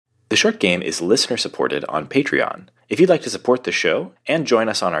The Short Game is listener-supported on Patreon. If you'd like to support the show and join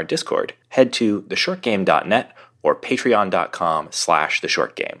us on our Discord, head to theshortgame.net or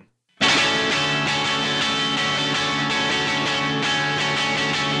patreon.com/theshortgame.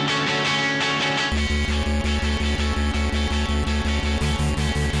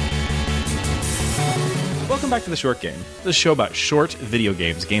 Welcome back to The Short Game, the show about short video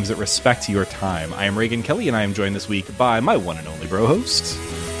games, games that respect your time. I am Raygan Kelly, and I am joined this week by my one and only bro host,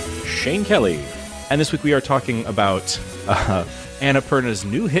 Shane Kelly. And this week we are talking about Annapurna's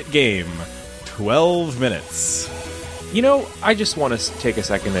new hit game, 12 Minutes. You know, I just want to take a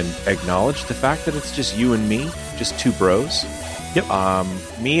second and acknowledge the fact that it's just you and me, just two bros. Yep.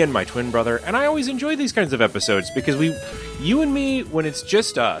 Me and my twin brother, and I always enjoy these kinds of episodes because you and me, when it's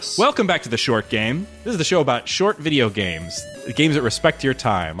just us. Welcome back to The Short Game. This is the show about short video games, games that respect your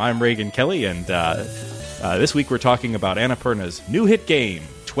time. I'm Raygan Kelly, and this week we're talking about Annapurna's new hit game,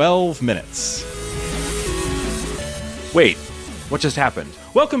 12 Minutes. Wait, what just happened?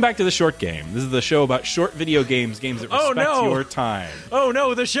 Welcome back to The Short Game. This is the show about short video games, games that respect your time. Oh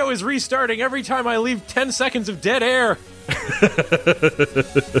no, the show is restarting every time I leave 10 seconds of dead air.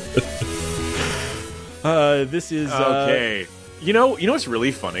 This is okay. You know what's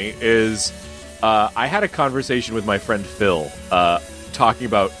really funny is I had a conversation with my friend Phil talking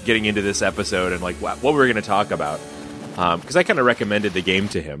about getting into this episode and like what we were going to talk about because I kind of recommended the game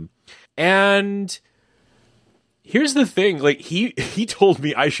to him. And here's the thing, like he told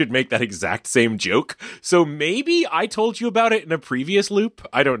me I should make that exact same joke. So maybe I told you about it in a previous loop.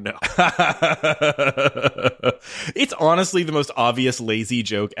 I don't know. It's honestly the most obvious lazy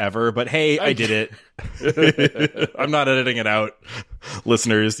joke ever, but hey, I did it. I'm not editing it out.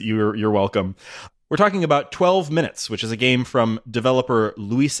 Listeners, you're welcome. We're talking about 12 Minutes, which is a game from developer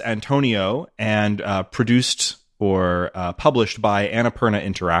Luis Antonio and produced or published by Annapurna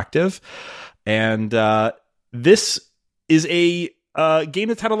Interactive. And this is a game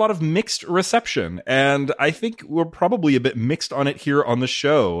that's had a lot of mixed reception, and I think we're probably a bit mixed on it here on the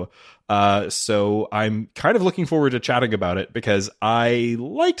show. So I'm kind of looking forward to chatting about it because I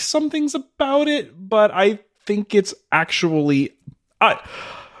liked some things about it, but I think it's actually...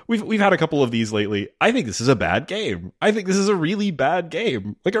 We've had a couple of these lately. I think this is a bad game. I think this is a really bad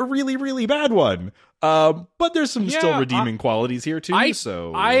game. Like a really, really bad one. But there's some still redeeming qualities here too.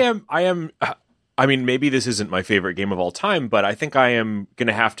 I mean, maybe this isn't my favorite game of all time, but I think I am going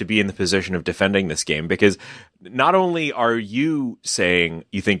to have to be in the position of defending this game because not only are you saying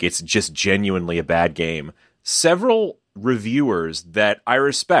you think it's just genuinely a bad game, several reviewers that I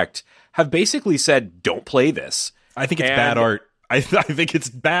respect have basically said, don't play this. I think it's bad art. I think it's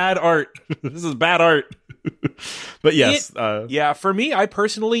bad art. This is bad art. But yes. For me, I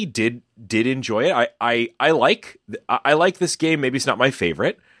personally did enjoy it. I like this game. Maybe it's not my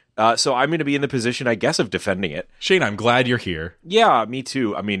favorite. So I'm going to be in the position, I guess, of defending it. Shane, I'm glad you're here. Yeah, me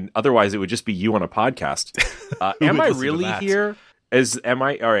too. I mean, otherwise it would just be you on a podcast. Am I really here? Am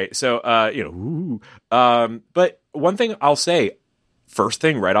I? All right. So, but one thing I'll say, first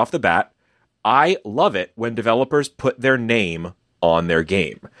thing right off the bat, I love it when developers put their name on their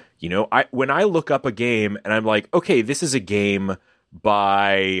game. You know, when I look up a game and I'm like, okay, this is a game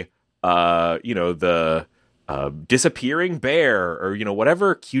by, the Disappearing Bear, or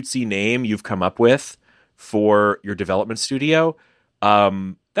whatever cutesy name you've come up with for your development studio,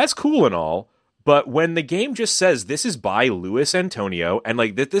 that's cool and all, but when the game just says this is by Luis Antonio and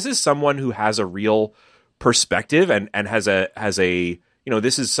like that this is someone who has a real perspective and has a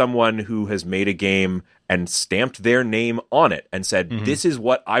this is someone who has made a game and stamped their name on it and said this is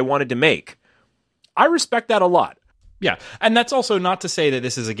what I wanted to make, I respect that a lot. Yeah, and that's also not to say that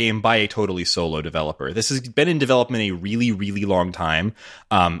this is a game by a totally solo developer. This has been in development a really, really long time.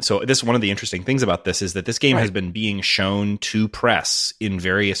 So this is one of the interesting things about this is that this game has been being shown to press in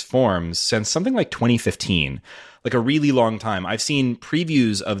various forms since something like 2015, like a really long time. I've seen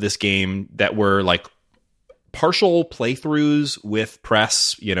previews of this game that were like partial playthroughs with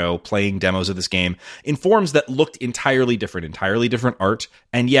press, playing demos of this game in forms that looked entirely different art,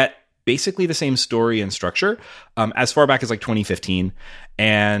 and yet basically the same story and structure as far back as like 2015,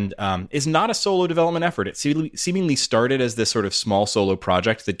 and is not a solo development effort. It seemingly started as this sort of small solo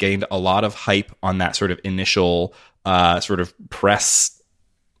project that gained a lot of hype on that sort of initial sort of press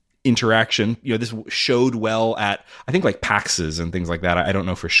interaction. This showed well at, I think, like PAXs and things like that. I don't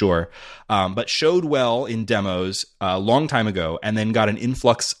know for sure, but showed well in demos a long time ago, and then got an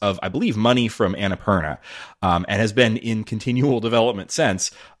influx of, I believe, money from Annapurna, and has been in continual development since.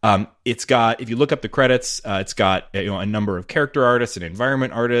 It's got, if you look up the credits, it's got a number of character artists and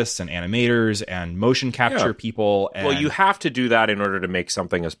environment artists and animators and motion capture people. And well, you have to do that in order to make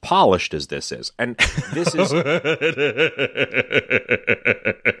something as polished as this is. And this is...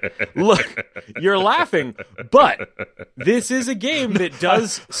 Look, you're laughing, but this is a game that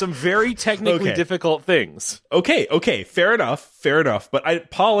does some very technically difficult things. Okay, fair enough.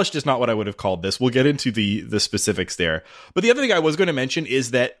 But polished is not what I would have called this. We'll get into the specifics there. But the other thing I was going to mention is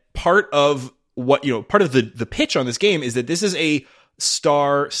that part of the pitch on this game is that this is a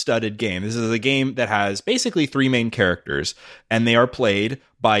star-studded game. This is a game that has basically three main characters, and they are played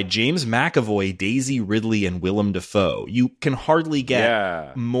by James McAvoy, Daisy Ridley, and Willem Dafoe. You can hardly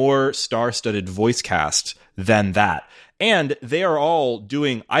get more star-studded voice cast than that. And they are all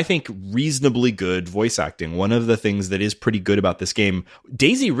doing, I think, reasonably good voice acting. One of the things that is pretty good about this game,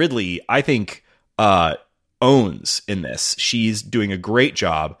 Daisy Ridley, I think, owns in this. She's doing a great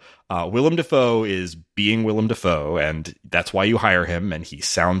job. Willem Dafoe is being Willem Dafoe, and that's why you hire him, and he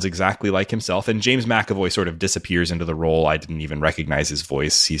sounds exactly like himself. And James McAvoy sort of disappears into the role. I didn't even recognize his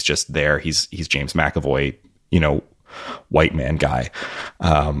voice. He's just there. He's James McAvoy, white man guy.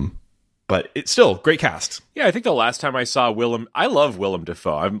 But it's still great cast. Yeah, I think the last time I saw I love Willem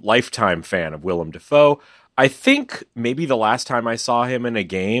Dafoe. I'm a lifetime fan of Willem Dafoe. I think maybe the last time I saw him in a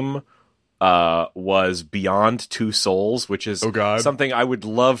game was Beyond Two Souls, which is something I would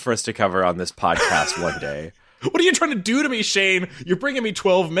love for us to cover on this podcast one day. What are you trying to do to me, Shane? You're bringing me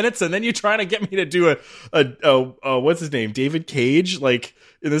 12 minutes, and then you're trying to get me to do a what's his name, David Cage, like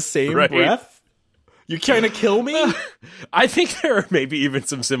in the same breath? You trying to kill me? I think there are maybe even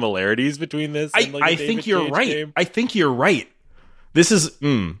some similarities between this. And I think you're right. Game. I think you're right. This is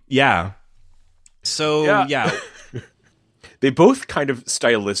yeah. So yeah. They both kind of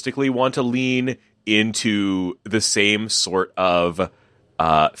stylistically want to lean into the same sort of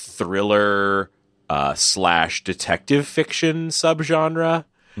thriller / detective fiction subgenre.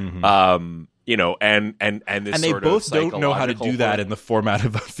 Mm-hmm. And this and they sort both of don't know how to do that in the format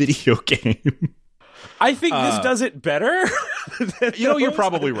of a video game. I think this does it better. You're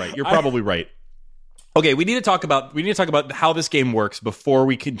probably right. You're probably right. Okay, we need to talk about how this game works before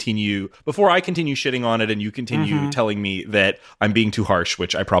I continue shitting on it and you continue telling me that I'm being too harsh,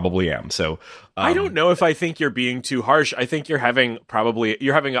 which I probably am. So I don't know if I think you're being too harsh. I think you're having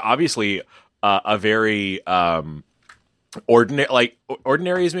obviously a very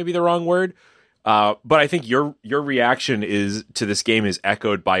ordinary is maybe the wrong word. But I think your reaction to this game is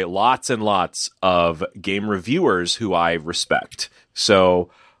echoed by lots and lots of game reviewers who I respect. So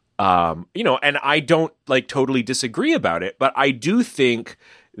and I don't totally disagree about it, but I do think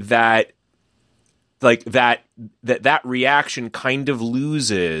that that reaction kind of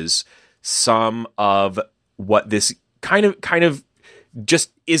loses some of what this kind of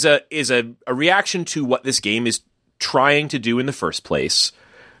just is a reaction to what this game is trying to do in the first place,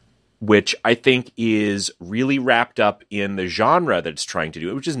 which I think is really wrapped up in the genre that it's trying to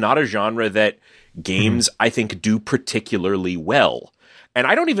do, which is not a genre that games I think do particularly well. And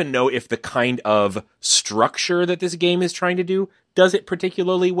I don't even know if the kind of structure that this game is trying to do does it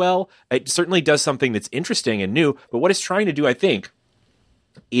particularly well. It certainly does something that's interesting and new, but what it's trying to do, I think,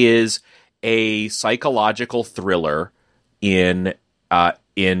 is a psychological thriller in a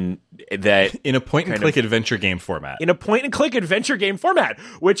point-and-click adventure game format. In a point-and-click adventure game format,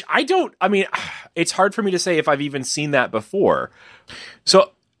 which it's hard for me to say if I've even seen that before.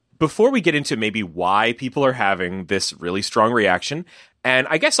 So before we get into maybe why people are having this really strong reaction, and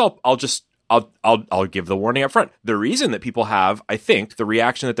I guess I'll give the warning up front. The reason that people have, I think, the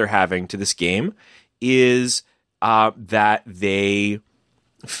reaction that they're having to this game is that they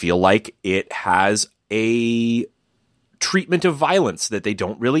feel like it has a treatment of violence that they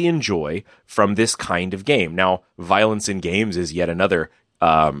don't really enjoy from this kind of game. Now, violence in games is yet another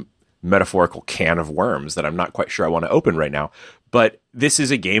metaphorical can of worms that I'm not quite sure I want to open right now. But this is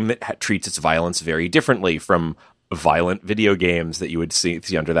a game that treats its violence very differently from violent video games that you would see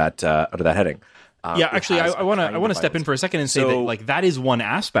under that heading. Actually, I want to step in for a second and say that that is one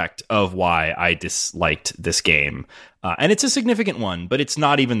aspect of why I disliked this game, and it's a significant one, but it's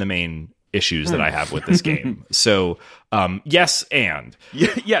not even the main issues that I have with this game. So, yes, and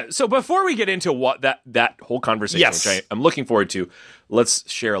yeah. So before we get into what that whole conversation, which I'm looking forward to,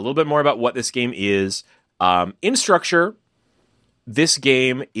 let's share a little bit more about what this game is. In structure, this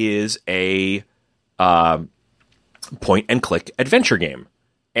game is a point-and-click adventure game.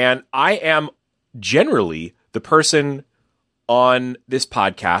 And I am generally the person on this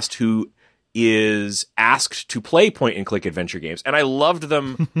podcast who is asked to play point-and-click adventure games, and I loved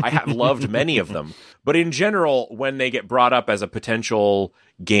them. I have loved many of them. But in general, when they get brought up as a potential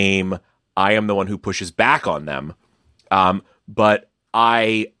game, I am the one who pushes back on them. But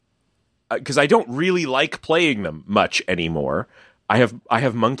because I don't really like playing them much anymore. I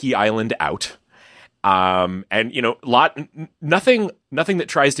have Monkey Island out. And nothing that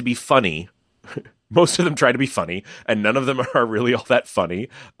tries to be funny. Most of them try to be funny, and none of them are really all that funny.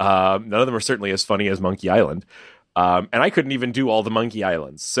 None of them are certainly as funny as Monkey Island. And I couldn't even do all the Monkey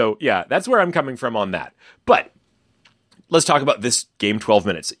Islands. So yeah, that's where I'm coming from on that. But let's talk about this game 12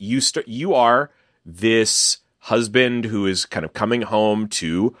 minutes. You are this husband who is kind of coming home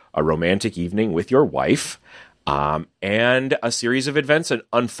to a romantic evening with your wife, and a series of events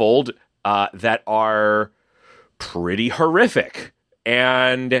unfold that are pretty horrific.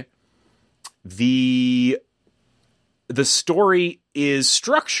 And the story is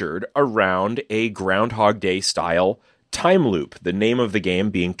structured around a Groundhog Day style time loop. The name of the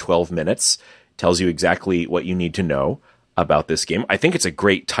game being 12 minutes tells you exactly what you need to know about this game. I think it's a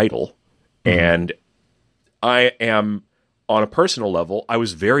great title. Mm-hmm. And I am, on a personal level, I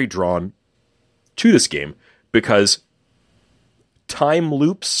was very drawn to this game because time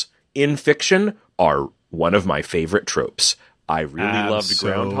loops in fiction are one of my favorite tropes. I really loved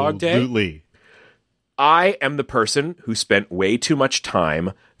Groundhog Day. Absolutely. I am the person who spent way too much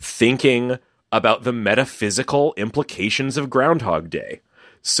time thinking about the metaphysical implications of Groundhog Day.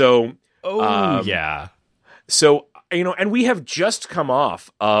 So, yeah. So, and we have just come off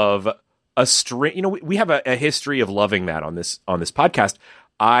of a string. We have a history of loving that on this podcast.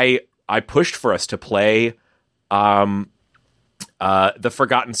 I pushed for us to play The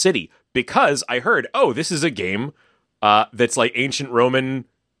Forgotten City because I heard, this is a game that's like ancient Roman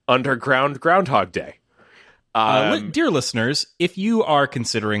underground Groundhog Day. Dear listeners, if you are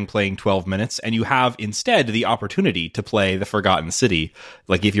considering playing 12 minutes and you have instead the opportunity to play The Forgotten City,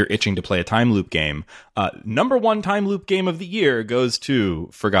 like if you're itching to play a time loop game, number one time loop game of the year goes to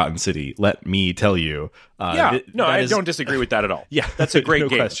Forgotten City. Let me tell you. I don't disagree with that at all. Yeah, that's a great no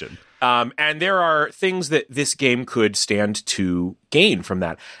game. Question. And there are things that this game could stand to gain from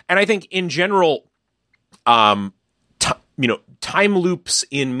that. And I think in general, time loops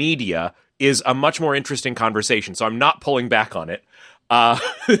in media is a much more interesting conversation. So I'm not pulling back on it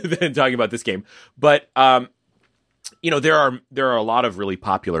than talking about this game. But there are a lot of really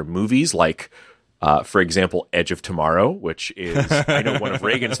popular movies, like for example, Edge of Tomorrow, which is I know one of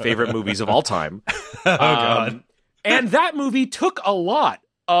Raygan's favorite movies of all time. God. And that movie took a lot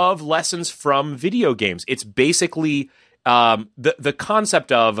of lessons from video games. It's basically the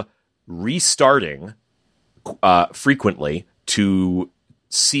concept of restarting frequently to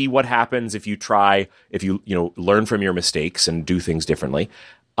see what happens if you learn from your mistakes and do things differently.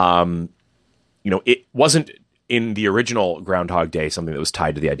 It wasn't in the original Groundhog Day something that was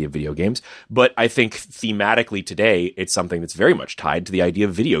tied to the idea of video games, but I think thematically today it's something that's very much tied to the idea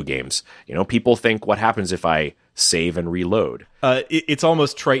of video games. People think, what happens if I save and reload? It's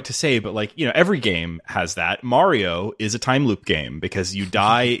almost trite to say, but every game has that. Mario is a time loop game because you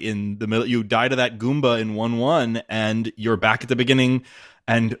die in the middle, you die to that Goomba in 1-1 and you're back at the beginning.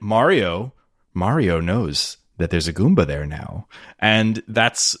 And Mario knows that there's a Goomba there now. And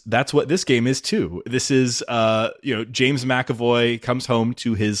that's what this game is too. This is, James McAvoy comes home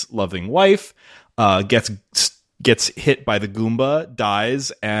to his loving wife, gets hit by the Goomba,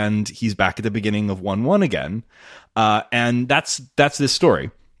 dies, and he's back at the beginning of 1-1 again. And that's this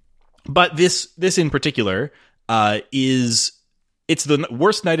story. But this in particular, it's the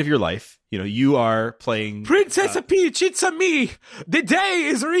worst night of your life. You are playing Princess Peach, it's a me. The day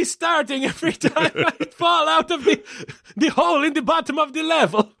is restarting every time I fall out of the hole in the bottom of the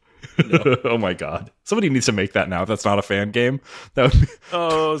level. No. Oh my God. Somebody needs to make that now. If that's not a fan game. That would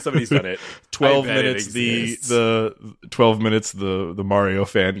be somebody's done it. 12 minutes the 12 minutes the Mario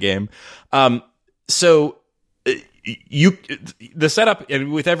fan game. So the setup,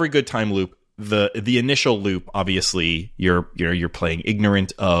 and with every good time loop, the initial loop, obviously you're playing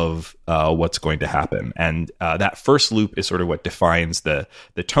ignorant of what's going to happen, and that first loop is sort of what defines the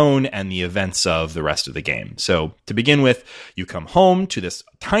tone and the events of the rest of the game. So to begin with, you come home to this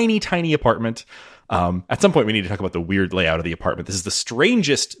tiny apartment. At some point we need to talk about the weird layout of the apartment. This is the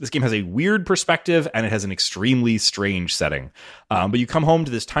strangest. This game has a weird perspective and it has an extremely strange setting. But you come home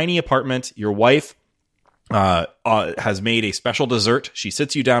to this tiny apartment. Your wife has made a special dessert. She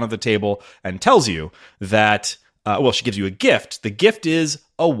sits you down at the table and tells you that, she gives you a gift. The gift is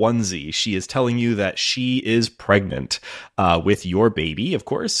a onesie. She is telling you that she is pregnant with your baby, of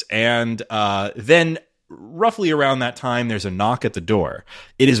course. And then roughly around that time, there's a knock at the door.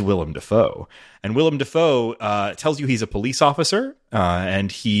 It is Willem Dafoe. And Willem Dafoe tells you he's a police officer,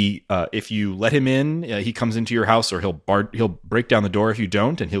 and he, if you let him in, he comes into your house, or he'll break down the door if you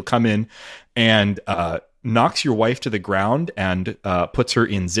don't, and he'll come in and knocks your wife to the ground and puts her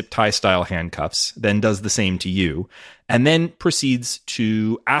in zip tie style handcuffs, then does the same to you, and then proceeds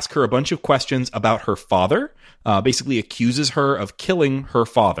to ask her a bunch of questions about her father, basically accuses her of killing her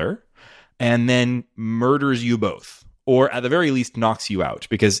father, and then murders you both. Or at the very least knocks you out,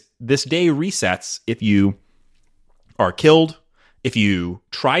 because this day resets if you are killed, if you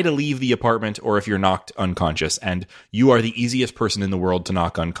try to leave the apartment, or if you're knocked unconscious. And you are the easiest person in the world to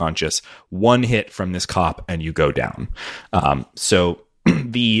knock unconscious. One hit from this cop and you go down. So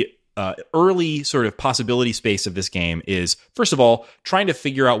the early sort of possibility space of this game is, first of all, trying to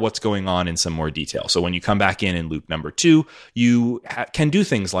figure out what's going on in some more detail. So when you come back in loop number 2, you can do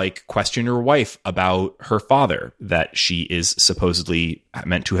things like question your wife about her father that she is supposedly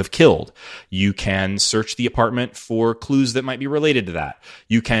meant to have killed. You can search the apartment for clues that might be related to that.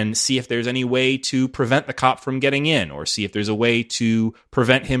 You can see if there's any way to prevent the cop from getting in, or see if there's a way to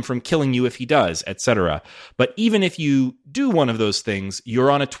prevent him from killing you if he does, etc. But even if you do one of those things,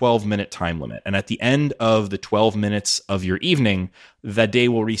 you're on a 12-minute time limit. And at the end of the 12 minutes of your evening, the day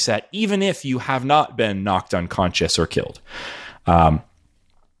will reset, even if you have not been knocked unconscious or killed.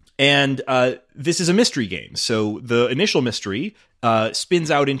 And this is a mystery game. So the initial mystery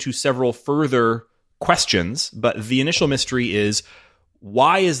spins out into several further questions. But the initial mystery is,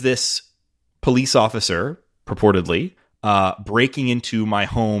 why is this police officer, purportedly, breaking into my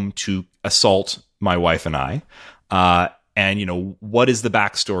home to assault my wife and I? And, what is the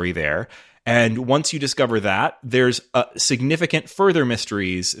backstory there? And once you discover that, there's significant further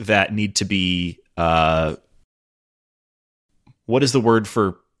mysteries that need to be... what is the word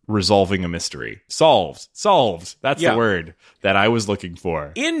for resolving a mystery? Solved. That's the word that I was looking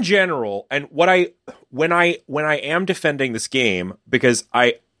for. In general, and when I am defending this game, because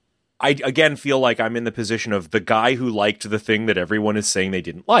I again feel like I'm in the position of the guy who liked the thing that everyone is saying they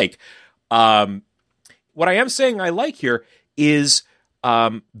didn't like. What I am saying I like here is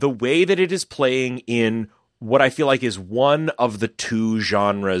the way that it is playing in what I feel like is one of the two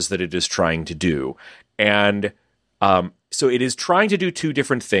genres that it is trying to do. And so it is trying to do two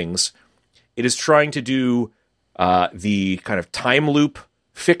different things. It is trying to do the kind of time loop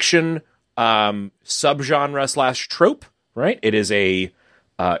fiction subgenre / trope, right? It is a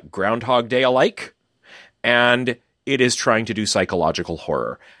Groundhog Day alike, and it is trying to do psychological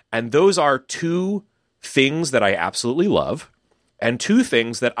horror. And those are two things that I absolutely love, and two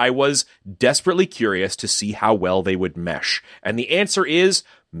things that I was desperately curious to see how well they would mesh. And the answer is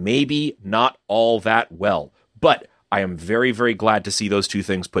maybe not all that well. But I am very, very glad to see those two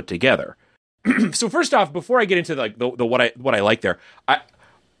things put together. So first off, before I get into the what I like there,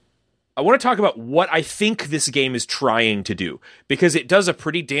 I want to talk about what I think this game is trying to do, because it does a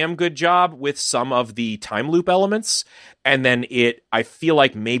pretty damn good job with some of the time loop elements, and then I feel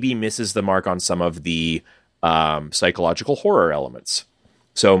like maybe misses the mark on some of the psychological horror elements.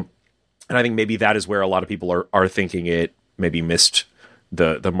 So, and I think maybe that is where a lot of people are thinking it maybe missed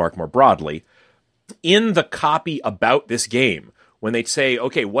the mark more broadly. In the copy about this game, when they say,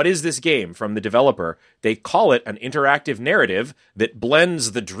 okay, what is this game from the developer, they call it an interactive narrative that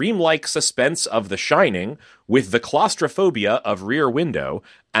blends the dreamlike suspense of The Shining with the claustrophobia of Rear Window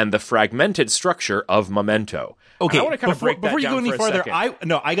and the fragmented structure of Memento. Okay, I want to kind of break that before you down go any farther,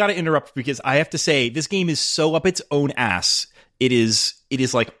 I got to interrupt, because I have to say this game is so up its own ass. It is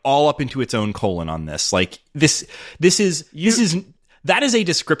like all up into its own colon on this. Like that is a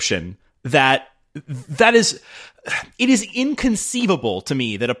description that is, it is inconceivable to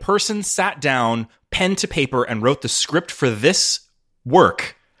me that a person sat down, pen to paper, and wrote the script for this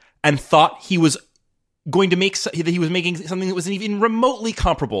work and thought he was going to make that he was making something that wasn't even remotely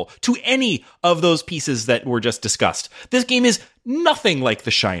comparable to any of those pieces that were just discussed. This game is nothing like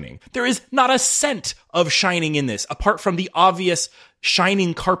The Shining. There is not a scent of Shining in this, apart from the obvious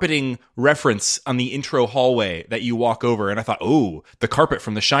Shining carpeting reference on the intro hallway that you walk over, and I thought, oh, the carpet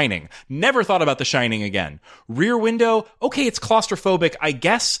from The Shining. Never thought about The Shining again. Rear Window, okay, it's claustrophobic, I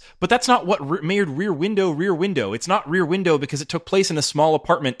guess, but that's not what made Rear Window. It's not Rear Window because it took place in a small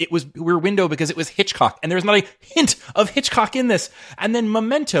apartment. It was Rear Window because it was Hitchcock, and there's not a hint of Hitchcock in this. And then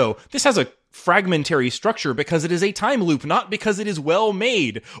Memento, this has a fragmentary structure because it is a time loop, not because it is well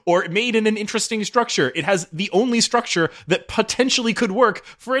made or made in an interesting structure. It has the only structure that potentially could work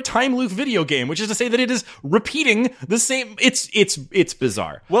for a time loop video game, which is to say that it is repeating the same. It's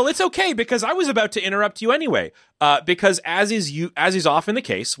bizarre. Well, it's okay, because I was about to interrupt you anyway. Because as is often the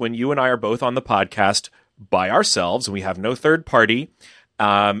case when you and I are both on the podcast by ourselves, and we have no third party.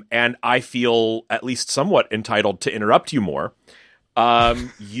 And I feel at least somewhat entitled to interrupt you more.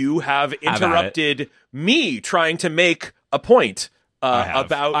 You have interrupted me trying to make a point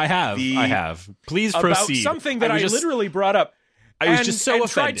about. I have. Please proceed. About something that I literally brought up. I was just so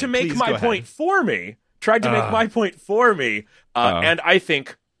offended. Tried to make my point for me. And I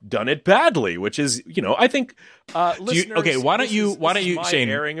think done it badly, which is, I think listeners. Why don't you, Shane?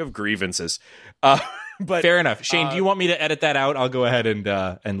 Airing of grievances. But fair enough, Shane. Do you want me to edit that out? I'll go ahead and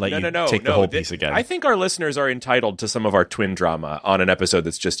let you take the whole piece again. I think our listeners are entitled to some of our twin drama on an episode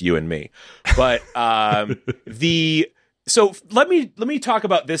that's just you and me. But so let me talk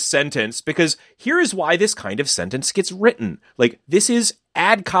about this sentence, because here is why this kind of sentence gets written. Like, this is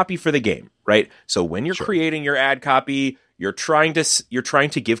ad copy for the game, right? So when you're creating your ad copy, you're trying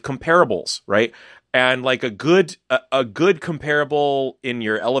to give comparables, right? And like a good comparable in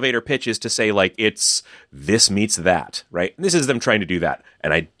your elevator pitch is to say, like, it's this meets that, right? And this is them trying to do that.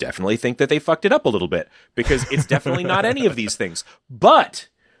 And I definitely think that they fucked it up a little bit, because it's definitely not any of these things. But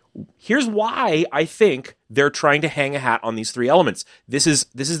here's why I think they're trying to hang a hat on these three elements. This is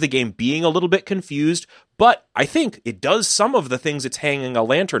the game being a little bit confused, but I think it does some of the things it's hanging a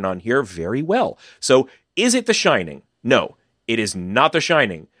lantern on here very well. So is it The Shining? No, it is not The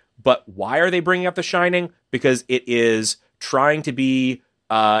Shining. But why are they bringing up The Shining? Because it is trying to be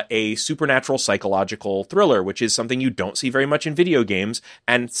a supernatural psychological thriller, which is something you don't see very much in video games,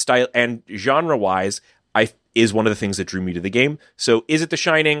 and style and genre-wise, is one of the things that drew me to the game. So is it The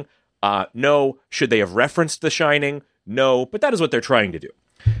Shining? No. Should they have referenced The Shining? No. But that is what they're trying to do.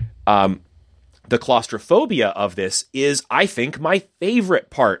 The claustrophobia of this is, I think, my favorite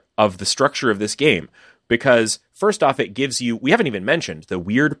part of the structure of this game. Because first off, it gives you, we haven't even mentioned the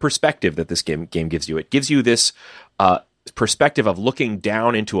weird perspective that this game gives you. It gives you this perspective of looking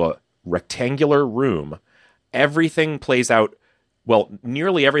down into a rectangular room. Everything plays out, well,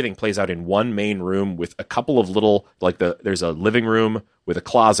 nearly everything plays out in one main room with a couple of little, like there's a living room with a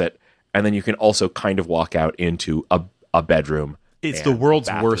closet, and then you can also kind of walk out into a bedroom. It's the world's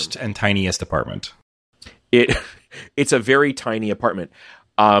worst and tiniest apartment. It's a very tiny apartment.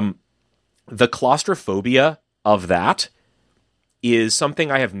 The claustrophobia of that is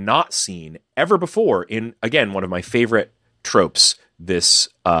something I have not seen ever before in, again, one of my favorite tropes, this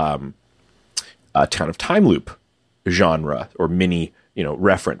kind of time loop genre or mini,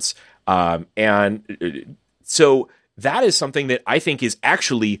 reference. And so that is something that I think is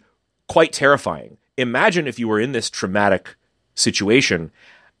actually quite terrifying. Imagine if you were in this traumatic situation,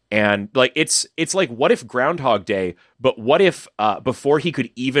 and like it's like, what if Groundhog Day, but what if before he could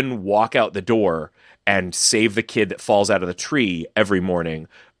even walk out the door and save the kid that falls out of the tree every morning,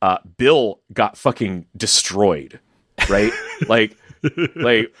 Bill got fucking destroyed, right? like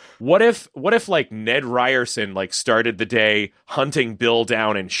what if like Ned Ryerson like started the day hunting Bill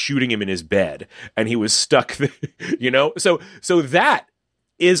down and shooting him in his bed, and he was stuck, So that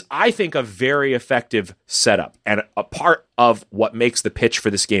is, I think, a very effective setup and a part of what makes the pitch for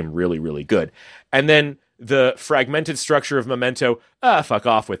this game really, really good. And then the fragmented structure of Memento, fuck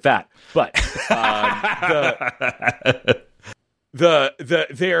off with that. But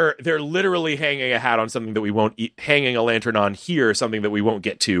they're literally hanging a hat on something that we won't hanging a lantern on here, something that we won't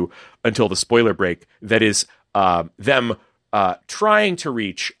get to until the spoiler break. That is them trying to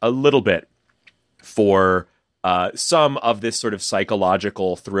reach a little bit for some of this sort of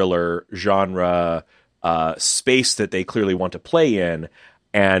psychological thriller genre space that they clearly want to play in,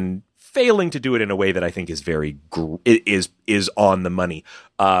 and failing to do it in a way that I think is very is on the money.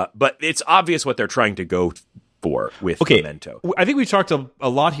 But it's obvious what they're trying to go for with Memento. I think we've talked a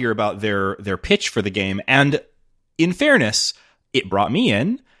lot here about their pitch for the game, and in fairness, it brought me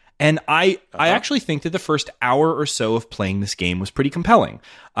in. And I actually think that the first hour or so of playing this game was pretty compelling.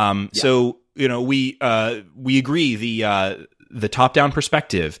 So we agree the top-down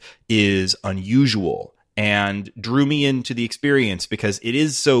perspective is unusual and drew me into the experience because it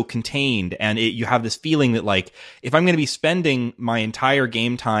is so contained, and you have this feeling that, like, if I'm going to be spending my entire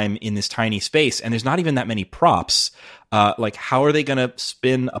game time in this tiny space and there's not even that many props, like, how are they going to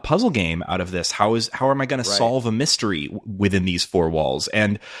spin a puzzle game out of this? How am I going to solve a mystery within these four walls?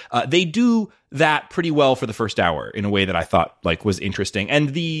 And they do that pretty well for the first hour in a way that I thought like was interesting. And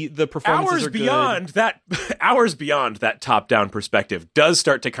the performances hours beyond that top-down perspective does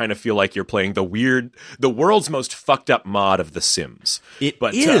start to kind of feel like you're playing the world's most fucked up mod of The Sims. It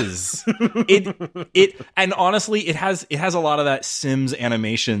and honestly, it has a lot of that Sims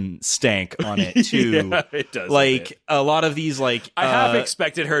animation stank on it too. Yeah, it does. Like a lot of these, like I have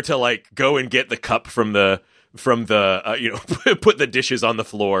expected her to like go and get the cup from the from the put the dishes on the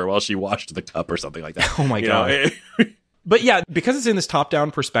floor while she washed the cup or something like that. Oh my God. But yeah, because it's in this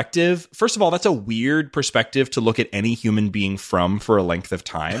top-down perspective, first of all, that's a weird perspective to look at any human being from for a length of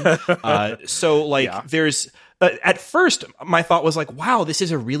time. There's... at first, my thought was like, wow, this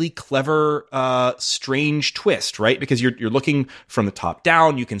is a really clever, strange twist, right? Because you're looking from the top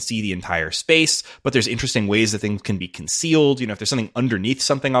down, you can see the entire space, but there's interesting ways that things can be concealed. If there's something underneath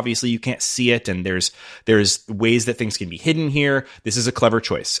something, obviously you can't see it, and there's ways that things can be hidden here. This is a clever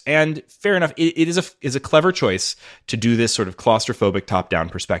choice. And fair enough, it is a clever choice to do this sort of claustrophobic top-down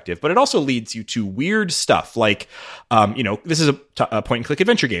perspective, but it also leads you to weird stuff like, this is a point-and-click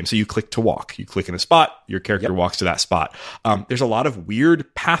adventure game, so you click to walk. You click in a spot, your character walks to that spot. There's a lot of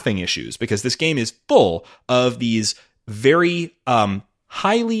weird pathing issues because this game is full of these very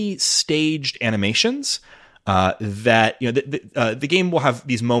highly staged animations that the game will have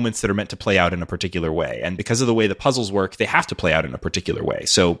these moments that are meant to play out in a particular way, and because of the way the puzzles work, they have to play out in a particular way.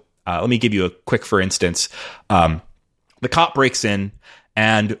 So let me give you a quick, for instance. The cop breaks in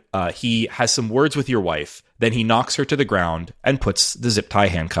and he has some words with your wife. Then he knocks her to the ground and puts the zip tie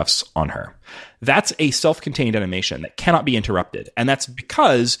handcuffs on her. That's a self-contained animation that cannot be interrupted. And that's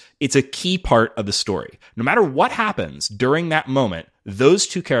because it's a key part of the story. No matter what happens during that moment, those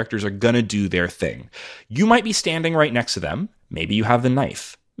two characters are going to do their thing. You might be standing right next to them. Maybe you have the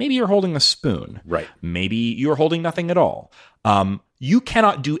knife. Maybe you're holding a spoon. Right. Maybe you're holding nothing at all. You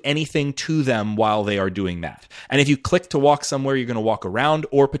cannot do anything to them while they are doing that. And if you click to walk somewhere, you're going to walk around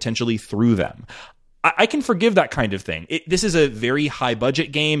or potentially through them. I can forgive that kind of thing. This is a very high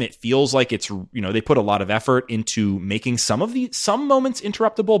budget game. It feels like it's, they put a lot of effort into making some moments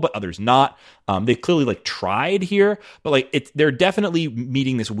interruptible, but others not. They clearly tried here, but they're definitely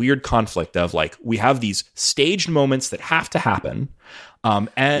meeting this weird conflict of we have these staged moments that have to happen.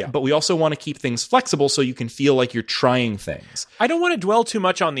 But we also want to keep things flexible so you can feel like you're trying things. I don't want to dwell too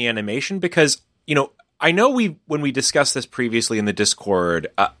much on the animation because, I know when we discussed this previously in the Discord,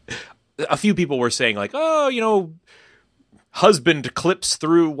 a few people were saying husband clips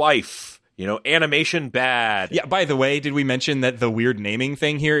through wife, animation bad. Yeah, by the way, did we mention that the weird naming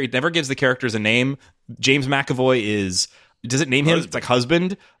thing here, it never gives the characters a name. James McAvoy does it name him? It's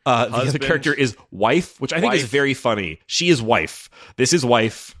husband. The other character is wife, which I think is very funny. She is wife. This is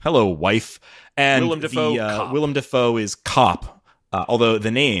wife. Hello, wife. And Willem Dafoe is cop. Although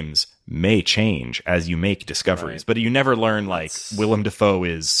the names may change as you make discoveries, but you never learn Willem Dafoe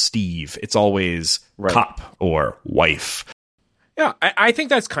is Steve. It's always cop or wife. Yeah, I think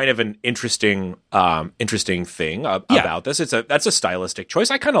that's kind of an interesting thing about this. That's a stylistic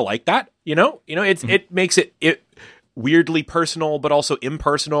choice. I kind of like that. It makes it weirdly personal, but also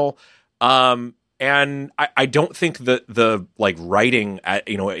impersonal. And I don't think the writing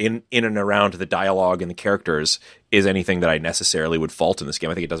in and around the dialogue and the characters is anything that I necessarily would fault in this game.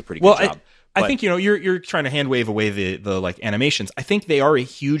 I think it does a pretty good job. I think you're trying to hand wave away the animations. I think they are a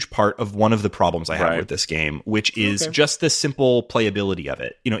huge part of one of the problems I have with this game, which is just the simple playability of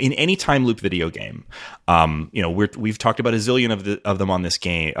it. In any time loop video game, we've talked about a zillion of them on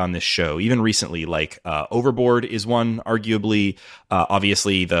this show. Even recently, Overboard is one, arguably.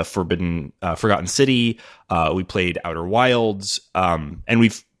 Obviously, the Forgotten City. We played Outer Wilds, and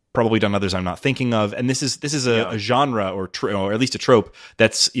we've probably done others I'm not thinking of, and this is a genre or at least a trope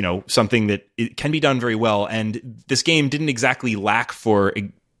that's something that it can be done very well. And this game didn't exactly lack for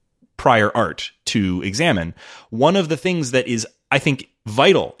prior art to examine. One of the things that is, I think,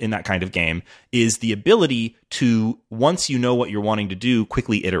 vital in that kind of game is the ability to, once you know what you're wanting to do,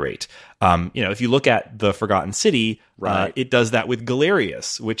 quickly iterate. If you look at the Forgotten City, it does that with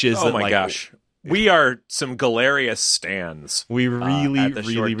Galerius, which is gosh. We are some Galerius stans. We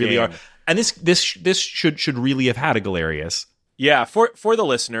really are. And this should really have had a Galerius. Yeah, for the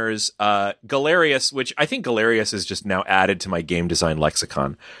listeners, Galerius, which I think Galerius is just now added to my game design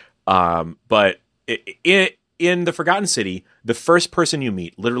lexicon. But in the Forgotten City, the first person you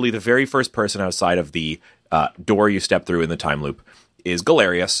meet, literally the very first person outside of the door you step through in the time loop, is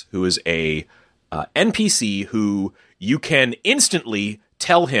Galerius, who is a NPC who you can instantly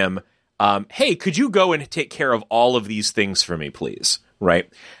tell him, hey, could you go and take care of all of these things for me, please?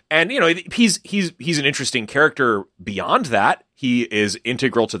 Right. And, he's an interesting character beyond that. He is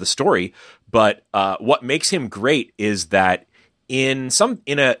integral to the story. But what makes him great is that in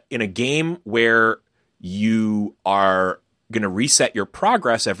a game where you are going to reset your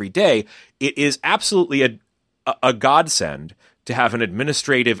progress every day, it is absolutely a godsend to have an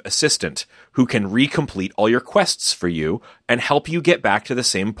administrative assistant who can recomplete all your quests for you and help you get back to the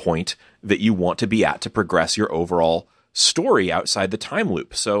same point that you want to be at to progress your overall story outside the time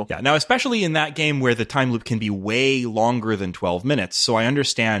loop. So yeah, now especially in that game where the time loop can be way longer than 12 minutes. So I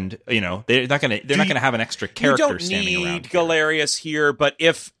understand, they're not going to have an extra character standing around. You don't need Galerius here, but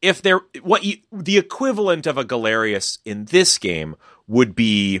if the equivalent of a Galerius in this game would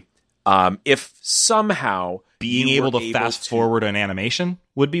be if somehow being able to fast forward an animation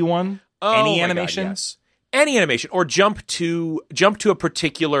would be one. Any animation? God, yes. Any animation, or jump to a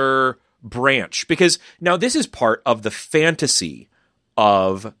particular branch, because now this is part of the fantasy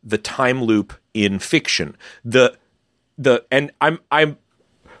of the time loop in fiction. I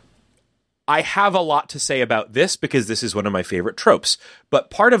have a lot to say about this because this is one of my favorite tropes. But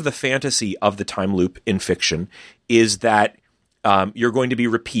part of the fantasy of the time loop in fiction is that you're going to be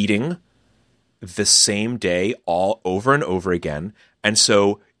repeating the same day all over and over again, and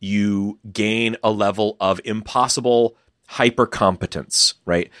so you gain a level of impossible hyper-competence,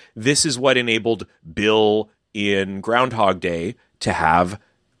 right? This is what enabled Bill in Groundhog Day to have,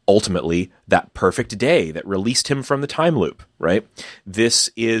 ultimately, that perfect day that released him from the time loop, right?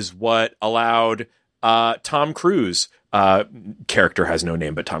 This is what allowed Tom Cruise, character has no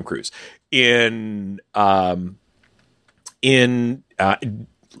name but Tom Cruise, in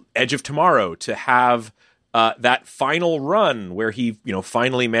Edge of Tomorrow to have that final run where he,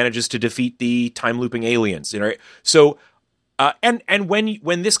 finally manages to defeat the time looping aliens. Right? So, and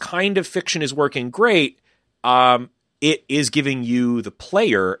when this kind of fiction is working great, it is giving you, the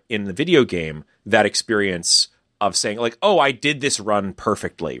player in the video game, that experience of saying like, oh, I did this run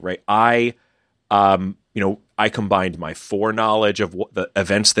perfectly. Right? I combined my foreknowledge of what the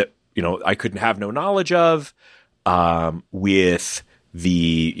events that I couldn't have no knowledge of, with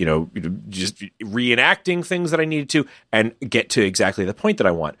the just reenacting things that I needed to, and get to exactly the point that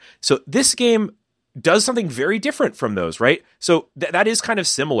I want. So this game does something very different from those, right? So that is kind of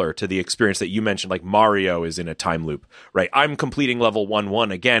similar to the experience that you mentioned, like Mario is in a time loop, right? I'm completing level 1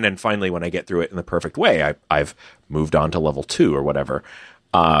 again, and finally when I get through it in the perfect way, I've moved on to level 2 or whatever.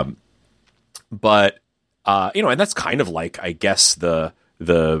 And that's kind of like, I guess, the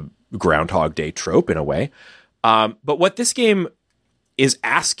Groundhog Day trope in a way. But what this game is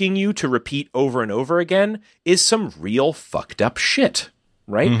asking you to repeat over and over again is some real fucked up shit,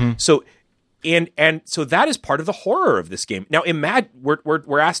 right? Mm-hmm. So, and so that is part of the horror of this game. Now,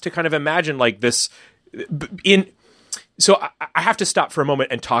 we're asked to kind of imagine like this So I have to stop for a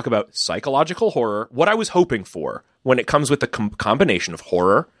moment and talk about psychological horror. What I was hoping for when it comes with the combination of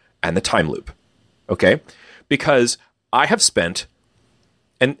horror and the time loop, okay? Because I have spent.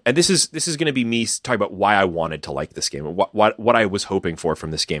 And this is going to be me talking about why I wanted to like this game, and what I was hoping for from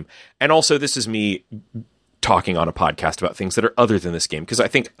this game. And also this is me talking on a podcast about things that are other than this game, because I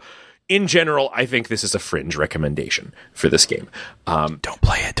think, in general, I think this is a fringe recommendation for this game. Don't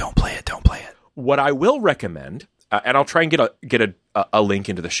play it. What I will recommend, and I'll try and get a link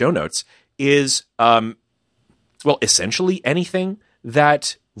into the show notes, is, essentially anything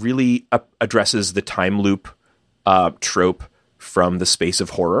that really addresses the time loop trope from the space of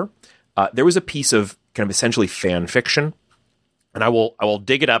horror. There was a piece of kind of essentially fan fiction, and I will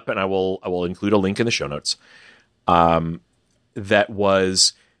dig it up, and I will include a link in the show notes. That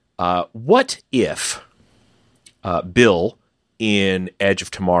was what if Bill in Edge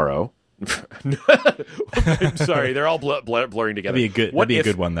of Tomorrow. Sorry, they're all blurring together. That'd be a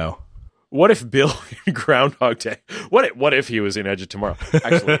good one though. What if Bill in Groundhog Day? What if he was in Edge of Tomorrow?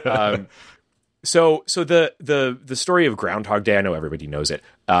 Actually. So the story of Groundhog Day, I know everybody knows it,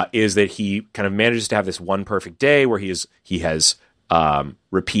 is that he kind of manages to have this one perfect day where he has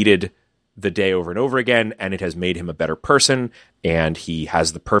repeated the day over and over again, and it has made him a better person, and he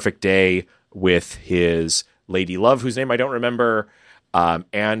has the perfect day with his lady love, whose name I don't remember,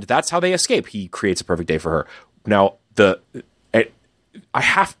 and that's how they escape. He creates a perfect day for her. Now,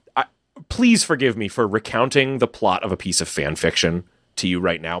 please forgive me for recounting the plot of a piece of fan fiction to you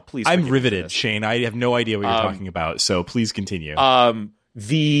right now. Please. I'm riveted, Shane. I have no idea what you're talking about, so please continue.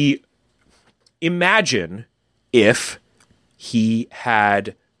 Imagine if he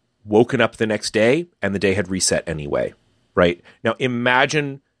had woken up the next day and the day had reset anyway, right? Now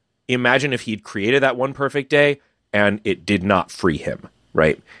imagine if he'd created that one perfect day and it did not free him,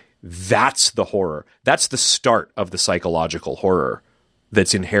 right? That's the horror. That's the start of the psychological horror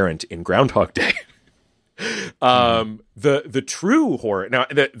that's inherent in Groundhog Day. The true horror. Now,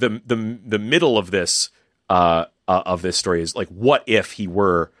 the middle of this story is like, what if he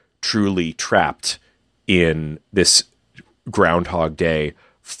were truly trapped in this Groundhog Day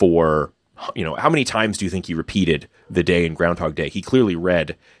for, how many times do you think he repeated the day in Groundhog Day? He clearly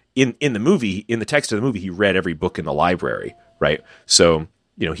read in the movie, in the text of the movie, he read every book in the library, right? So,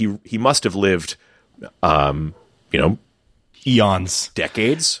 he must have lived, Eons.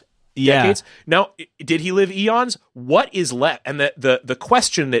 decades. Yeah. Decades. Now, did he live eons? What is left? And the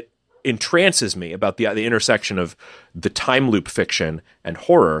question that entrances me about the intersection of the time loop fiction and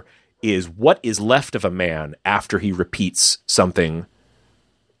horror is what is left of a man after he repeats something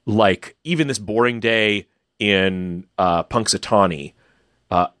like even this boring day in Punxsutawney,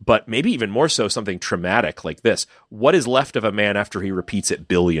 but maybe even more so something traumatic like this. What is left of a man after he repeats it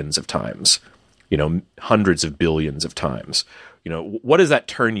billions of times? Hundreds of billions of times. What does that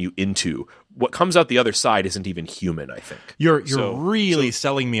turn you into? What comes out the other side isn't even human, I think. You're really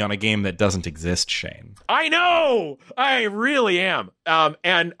selling me on a game that doesn't exist, Shane. I know! I really am.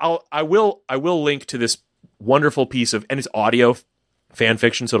 And I will link to this wonderful piece of, and it's audio fan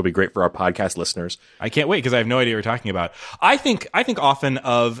fiction, so it'll be great for our podcast listeners. I can't wait because I have no idea what you're talking about. I think often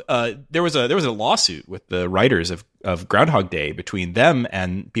of there was a lawsuit with the writers of Groundhog Day between them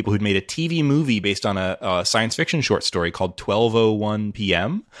and people who'd made a TV movie based on a science fiction short story called 12:01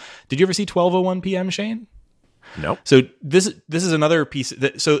 p.m. Did you ever see 12:01 p.m., Shane? No. So this is another piece.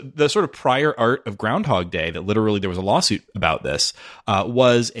 So the sort of prior art of Groundhog Day that literally there was a lawsuit about this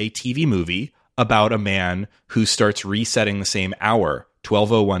was a TV movie about a man who starts resetting the same hour,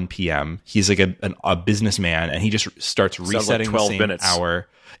 12:01 p.m. He's like a businessman, and he just starts resetting like 12 the same minutes. hour.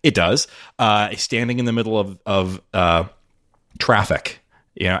 It does. Standing in the middle of traffic,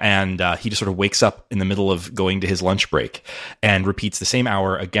 and he just sort of wakes up in the middle of going to his lunch break and repeats the same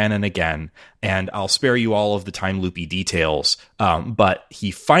hour again and again. And I'll spare you all of the time loopy details, but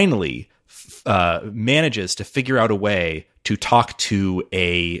he finally manages to figure out a way to talk to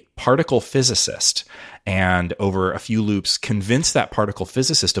a particle physicist, and over a few loops convince that particle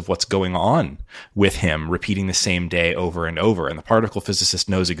physicist of what's going on with him repeating the same day over and over. And the particle physicist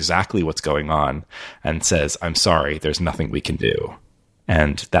knows exactly what's going on and says, "I'm sorry, there's nothing we can do."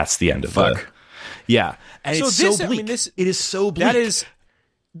 And that's the end of it. Yeah. And So it's this- so I bleak. mean, this- It is so bleak. That is...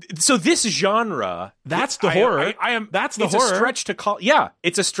 So this genre, That's the horror. That's the horror. It's a stretch to call. Yeah,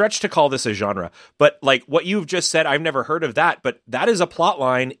 it's a stretch to call this a genre. But like what you've just said, I've never heard of that. But that is a plot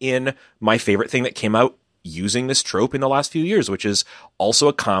line in my favorite thing that came out using this trope in the last few years, which is also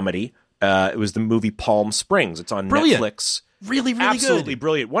a comedy. It was the movie Palm Springs. It's on Brilliant. Netflix. Really, really Absolutely good.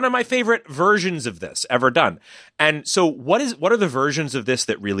 brilliant. One of my favorite versions of this ever done. And so what are the versions of this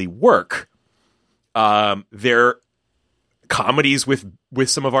that really work? They're comedies with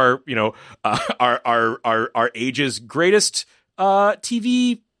some of our our age's greatest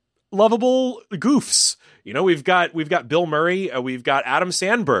TV lovable goofs. We've got Bill Murray, we've got Adam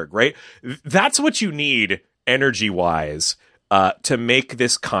Sandberg, right? That's what you need energy wise to make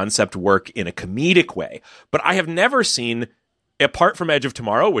this concept work in a comedic way. But I have never seen, apart from Edge of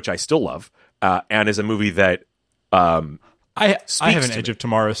Tomorrow, which I still love, and is a movie that I have an to Edge me. of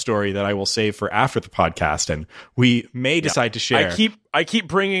Tomorrow story that I will save for after the podcast, and we may decide to share. I keep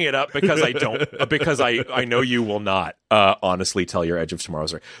bringing it up because I don't because I know you will not honestly tell your Edge of Tomorrow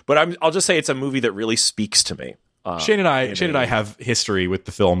story. But I'll just say it's a movie that really speaks to me. Shane and I have history with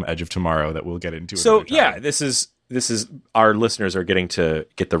the film Edge of Tomorrow that we'll get into. So another time. yeah, this is our listeners are getting to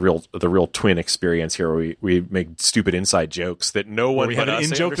get the real twin experience here. Where we make stupid inside jokes that no one. We had an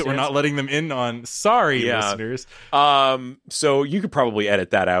in joke that we're not letting them in on. Sorry, listeners. So you could probably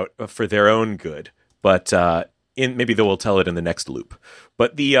edit that out for their own good, but maybe they will tell it in the next loop.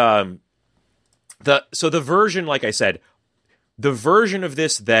 But the version, like I said, the version of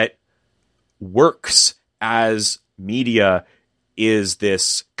this that works as media is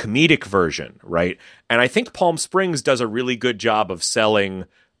this comedic version, right? And I think Palm Springs does a really good job of selling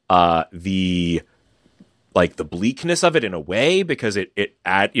the bleakness of it in a way, because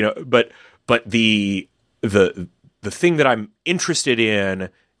but the thing that I'm interested in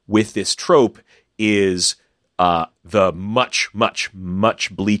with this trope is the much, much,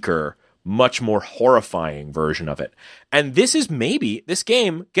 much bleaker, much more horrifying version of it. And this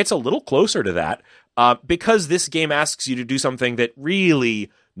game gets a little closer to that, because this game asks you to do something that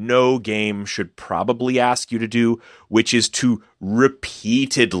really no game should probably ask you to do, which is to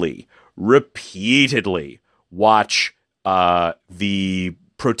repeatedly watch the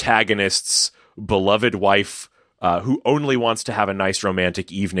protagonist's beloved wife, who only wants to have a nice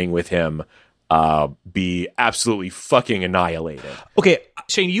romantic evening with him, be absolutely fucking annihilated. Okay,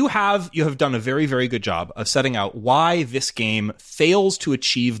 Shane, you have done a very, very good job of setting out why this game fails to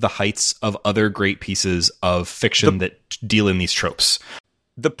achieve the heights of other great pieces of fiction that deal in these tropes.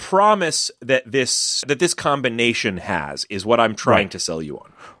 The promise that this combination has is what I'm trying to sell you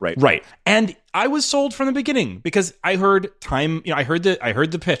on. Right. And I was sold from the beginning because I heard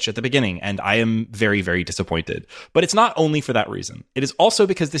the pitch at the beginning, and I am very, very disappointed. But it's not only for that reason. It is also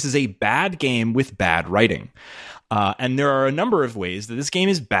because this is a bad game with bad writing. And there are a number of ways that this game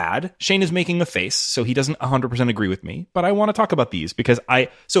is bad. Shane is making a face, so he doesn't 100% agree with me. But I want to talk about these because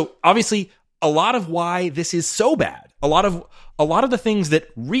so obviously a lot of why this is so bad, a lot of the things that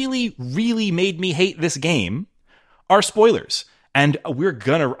really, really made me hate this game are spoilers. And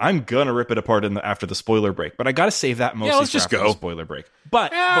I'm gonna rip it apart after the spoiler break. But I got to save that mostly let's just after go. the spoiler break.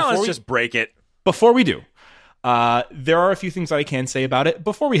 But let's just break it. Before we do, there are a few things that I can say about it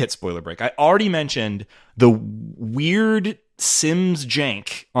before we hit spoiler break. I already mentioned the weird Sims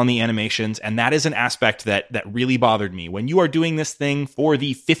jank on the animations, and that is an aspect that really bothered me. When you are doing this thing for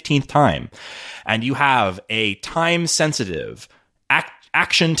the 15th time, and you have a time-sensitive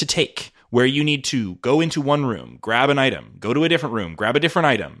action to take, where you need to go into one room, grab an item, go to a different room, grab a different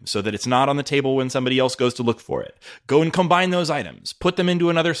item so that it's not on the table when somebody else goes to look for it. Go and combine those items, put them into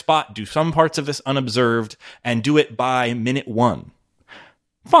another spot, do some parts of this unobserved, and do it by minute 1.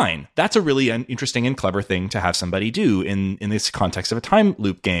 Fine. That's a really interesting and clever thing to have somebody do in this context of a time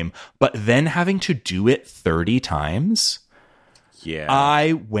loop game. But then having to do it 30 times? Yeah.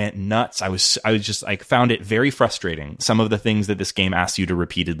 I went nuts. I was just found it very frustrating, some of the things that this game asks you to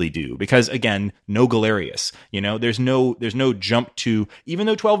repeatedly do. Because again, no Galerius. There's no jump to, even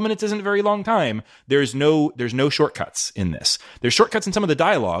though 12 minutes isn't a very long time, there's no shortcuts in this. There's shortcuts in some of the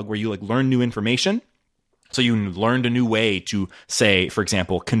dialogue where you learn new information. So you learned a new way to, say, for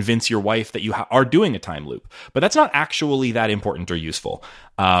example, convince your wife that you are doing a time loop. But that's not actually that important or useful.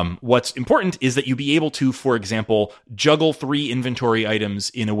 What's important is that you be able to, for example, juggle 3 inventory items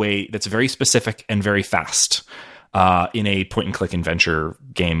in a way that's very specific and very fast in a point-and-click adventure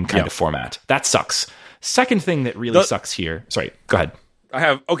game kind of format. That sucks. Second thing that really sucks here... Sorry, go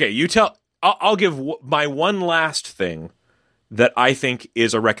ahead. You tell... I'll give my one last thing that I think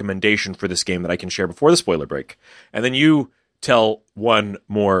is a recommendation for this game that I can share before the spoiler break. And then you tell one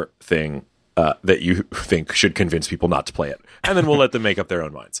more thing that you think should convince people not to play it. And then we'll let them make up their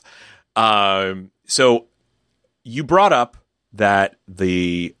own minds. So you brought up that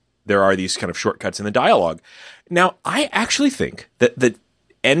there are these kind of shortcuts in the dialogue. Now, I actually think that the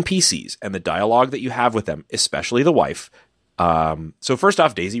NPCs and the dialogue that you have with them, especially the wife. So first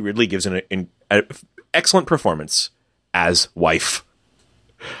off, Daisy Ridley gives an excellent performance as wife.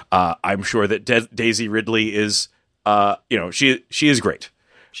 I'm sure that Daisy Ridley is, she is great.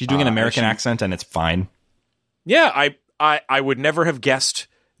 She's doing an American accent, and it's fine. Yeah, I would never have guessed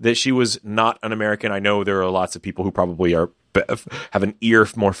that she was not an American. I know there are lots of people who probably have an ear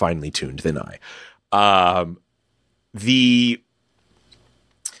more finely tuned than I. The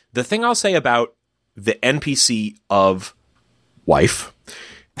thing I'll say about the NPC of wife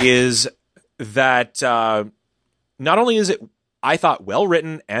is that not only is it, I thought, well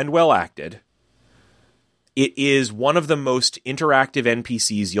written and well acted, it is one of the most interactive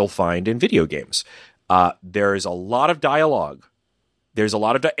NPCs you'll find in video games. There's a lot of dialogue.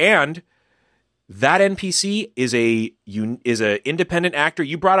 And that NPC is a independent actor.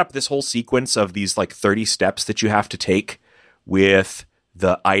 You brought up this whole sequence of these 30 steps that you have to take with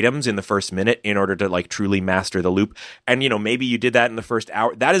the items in the first minute in order to truly master the loop. And, maybe you did that in the first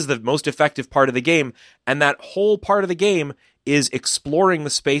hour. That is the most effective part of the game. And that whole part of the game is exploring the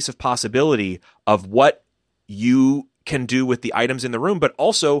space of possibility of what you can do with the items in the room, but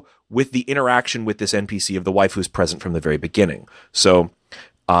also with the interaction with this NPC of the wife who's present from the very beginning. So,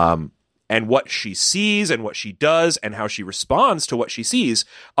 and what she sees and what she does and how she responds to what she sees.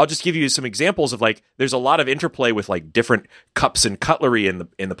 I'll just give you some examples of there's a lot of interplay with different cups and cutlery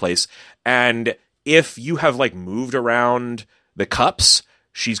in the place. And if you have moved around the cups,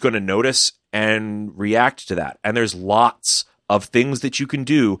 she's going to notice and react to that. And there's lots of things that you can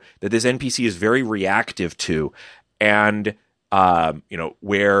do that this NPC is very reactive to. And,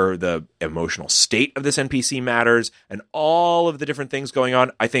 where the emotional state of this NPC matters and all of the different things going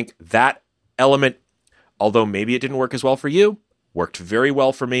on. I think that element, although maybe it didn't work as well for you, worked very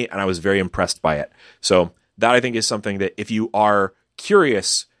well for me, and I was very impressed by it. So that I think is something that if you are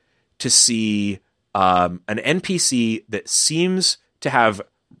curious to see an NPC that seems to have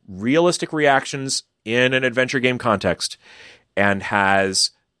realistic reactions in an adventure game context and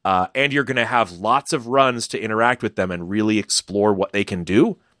has and you're going to have lots of runs to interact with them and really explore what they can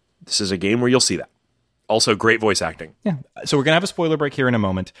do, this is a game where you'll see that. Also, great voice acting. Yeah. So we're going to have a spoiler break here in a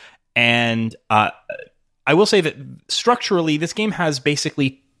moment. And I will say that structurally, this game has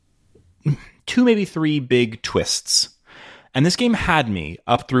basically 2, maybe 3 big twists. And this game had me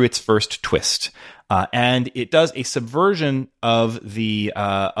up through its first twist. And it does a subversion of the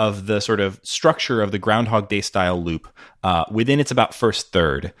sort of structure of the Groundhog Day style loop within its about first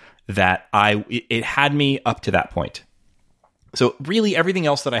third that it had me up to that point. So really everything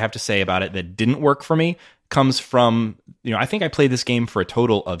else that I have to say about it that didn't work for me comes from, I think I played this game for a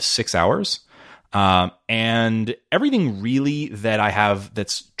total of 6 hours. And everything really that I have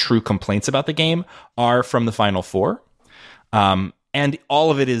that's true complaints about the game are from the final 4. And all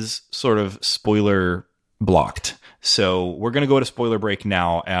of it is sort of spoiler blocked. So we're going to go to spoiler break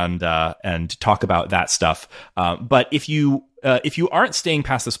now and talk about that stuff. But if you aren't staying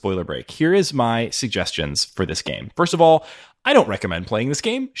past the spoiler break, here is my suggestions for this game. First of all, I don't recommend playing this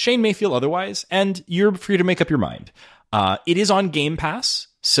game. Shane may feel otherwise, and you're free to make up your mind. It is on Game Pass,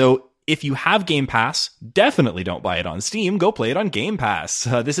 so if you have Game Pass, definitely don't buy it on Steam. Go play it on Game Pass.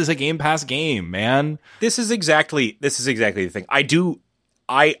 This is a Game Pass game, man. This is exactly the thing. I do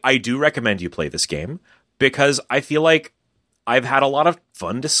recommend you play this game because I feel like I've had a lot of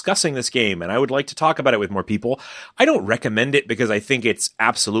fun discussing this game and I would like to talk about it with more people. I don't recommend it because I think it's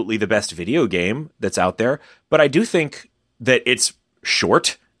absolutely the best video game that's out there, but I do think that it's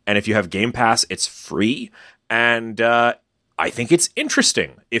short, and if you have Game Pass, it's free, and I think it's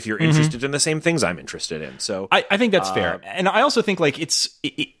interesting if you're interested in the same things I'm interested in. So I think that's fair. And I also think like it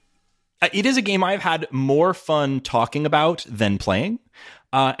is a game I've had more fun talking about than playing.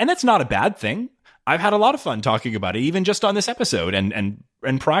 And that's not a bad thing. I've had a lot of fun talking about it, even just on this episode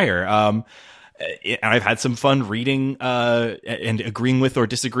and prior. And I've had some fun reading and agreeing with or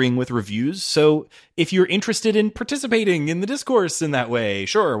disagreeing with reviews. So if you're interested in participating in the discourse in that way,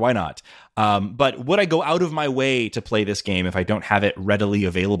 sure, why not? But would I go out of my way to play this game if I don't have it readily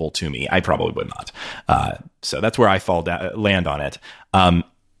available to me? I probably would not. So that's where I land on it.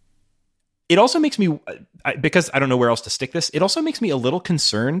 It also makes me, because I don't know where else to stick this, it also makes me a little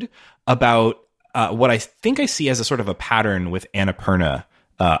concerned about what I think I see as a sort of a pattern with Annapurna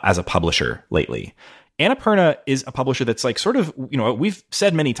as a publisher lately. Annapurna is a publisher that's like sort of, we've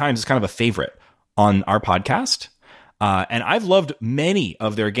said many times, it's kind of a favorite on our podcast. And I've loved many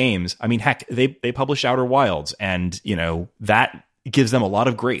of their games. I mean, heck, they publish Outer Wilds, and, that gives them a lot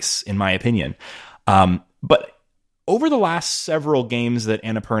of grace, in my opinion. But over the last several games that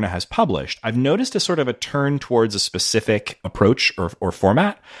Annapurna has published, I've noticed a sort of a turn towards a specific approach or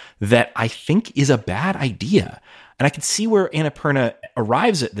format that I think is a bad idea. And I can see where Annapurna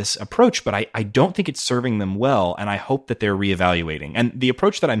arrives at this approach, but I don't think it's serving them well, and I hope that they're reevaluating. And the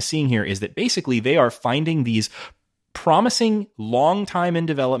approach that I'm seeing here is that basically they are finding these promising, long time in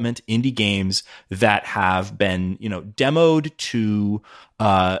development indie games that have been, demoed to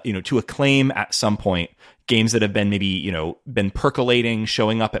acclaim at some point. Games that have been maybe, been percolating,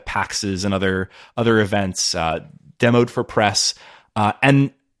 showing up at PAXs and other events, demoed for press,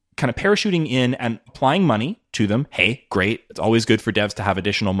 and kind of parachuting in and applying money to them. Hey, great. It's always good for devs to have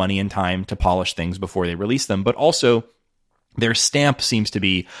additional money and time to polish things before they release them. But also their stamp seems to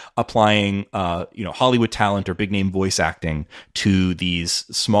be applying, Hollywood talent or big name voice acting to these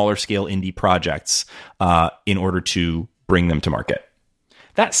smaller scale indie projects in order to bring them to market.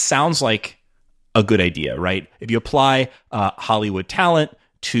 That sounds like a good idea, right? If you apply Hollywood talent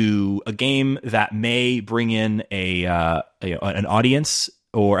to a game that may bring in an audience,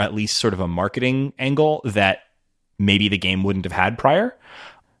 or at least sort of a marketing angle that maybe the game wouldn't have had prior.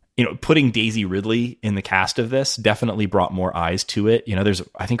 Putting Daisy Ridley in the cast of this definitely brought more eyes to it.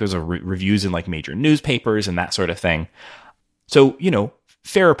 I think there's reviews in like major newspapers and that sort of thing. So,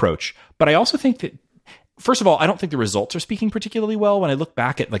 fair approach. But I also think that, first of all, I don't think the results are speaking particularly well. When I look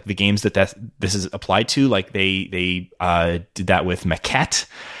back at like the games that this is applied to, like they did that with Maquette,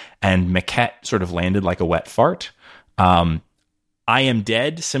 and Maquette sort of landed like a wet fart. I Am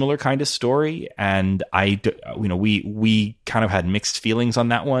Dead, similar kind of story, and we kind of had mixed feelings on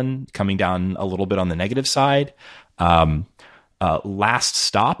that one, coming down a little bit on the negative side. Last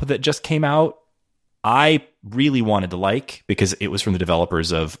Stop that just came out, I really wanted to like, because it was from the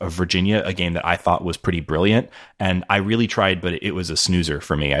developers of Virginia, a game that I thought was pretty brilliant, and I really tried, but it was a snoozer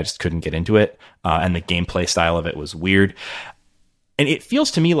for me. I just couldn't get into it, and the gameplay style of it was weird. And it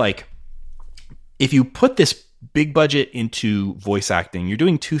feels to me like if you put this big budget into voice acting, you're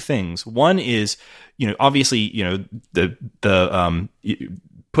doing two things. One is, obviously, the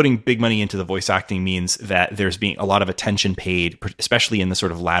putting big money into the voice acting means that there's being a lot of attention paid, especially in the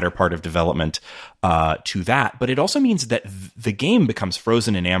sort of latter part of development, to that. But it also means that the game becomes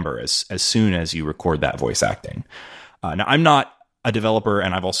frozen in amber as soon as you record that voice acting. Now, I'm not a developer,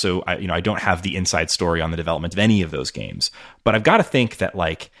 and I've also, I don't have the inside story on the development of any of those games. But I've got to think that,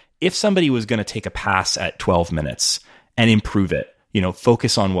 like, if somebody was going to take a pass at 12 minutes and improve it,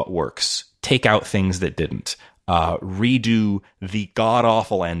 focus on what works, take out things that didn't, redo the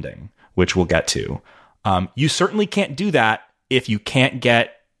god-awful ending, which we'll get to. You certainly can't do that if you can't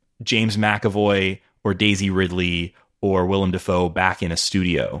get James McAvoy or Daisy Ridley or Willem Dafoe back in a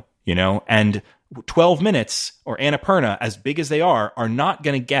studio, And 12 Minutes or Annapurna, as big as they are not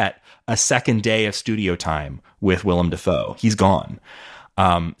going to get a second day of studio time with Willem Dafoe. He's gone.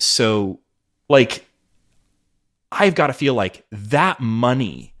 So, like, I've got to feel like that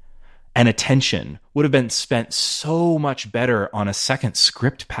money and attention would have been spent so much better on a second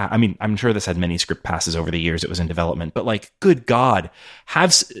script pass. I mean, I'm sure this had many script passes over the years it was in development, but like, good God, have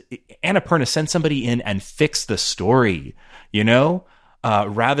Annapurna send somebody in and fix the story, you know,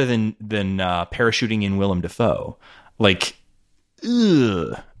 rather than parachuting in Willem Dafoe. Like,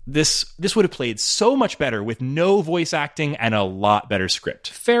 this would have played so much better with no voice acting and a lot better script.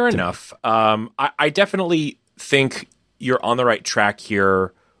 Fair enough. I definitely think you're on the right track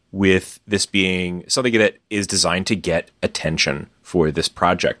here with this being something that is designed to get attention for this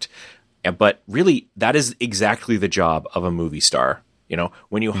project. But really, that is exactly the job of a movie star. You know,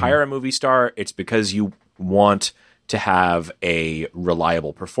 when you hire a movie star, it's because you want to have a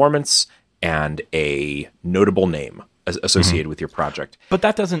reliable performance and a notable name associated with your project. But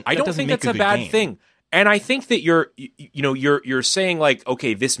that doesn't. I don't think that's a bad thing. And I think that you're saying, like,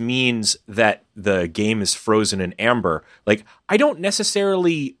 okay, this means that the game is frozen in amber. Like, I don't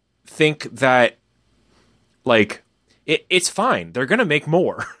necessarily think that, like, it's fine. They're going to make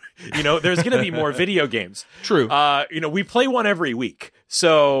more. You know, there's going to be more video games. True. You know, we play one every week.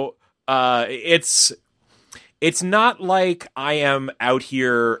 So it's not like I am out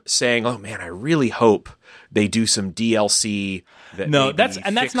here saying, oh, man, I really hope they do some DLC. That's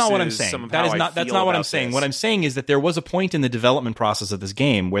not what I'm saying. That's not what I'm saying. What I'm saying is that there was a point in the development process of this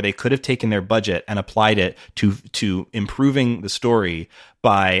game where they could have taken their budget and applied it to improving the story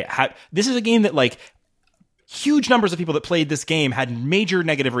by this is a game that, like, huge numbers of people that played this game had major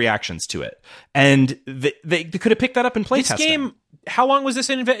negative reactions to it, and they could have picked that up and playtested. This game, how long was this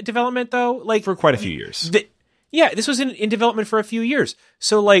in development though? Like, for quite a few years. This was in development for a few years.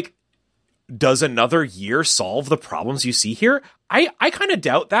 So, like, does another year solve the problems you see here? I kind of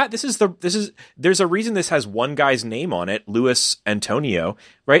doubt that. There's a reason this has one guy's name on it, Luis Antonio,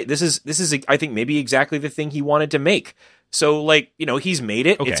 right? This is I think maybe exactly the thing he wanted to make. So, like, you know, he's made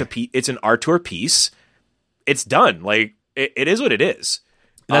it. Okay. It's an Artur piece. It's done. Like, it is what it is.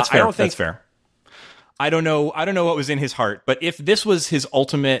 That's fair. That's fair. I don't know what was in his heart, but if this was his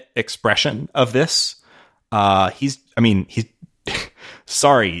ultimate expression of this, he's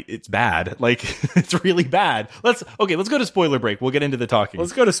sorry, it's bad. Like, it's really bad. Let's go to spoiler break. We'll get into the talking.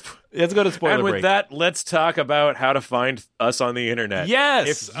 Let's go to spoiler break. And with that, let's talk about how to find us on the internet.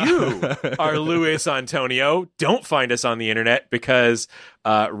 Yes. If you are Luis Antonio, don't find us on the internet because,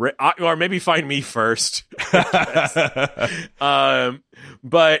 or maybe find me first.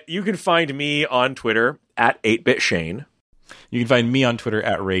 But you can find me on Twitter at 8BitShane. You can find me on Twitter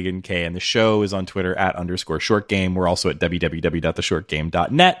at Raygan K, and the show is on Twitter at _shortgame. We're also at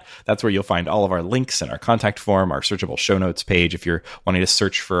www.theshortgame.net. That's where you'll find all of our links and our contact form, our searchable show notes page if you're wanting to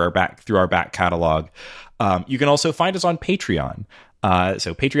search for through our back catalog. You can also find us on Patreon.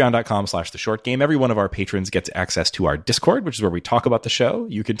 So patreon.com/theshortgame. Every one of our patrons gets access to our Discord, which is where we talk about the show.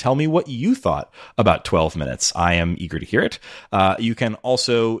 You can tell me what you thought about 12 Minutes. I am eager to hear it. You can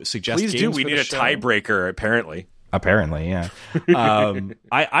also suggest Please games do. We for need the a show. Tiebreaker, apparently. Apparently, yeah.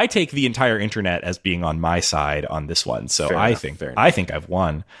 I take the entire internet as being on my side on this one, so I think I've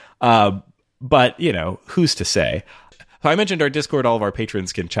won. But, you know, who's to say? So I mentioned our Discord. All of our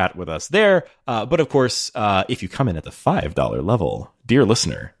patrons can chat with us there. But of course, if you come in at the $5 level, dear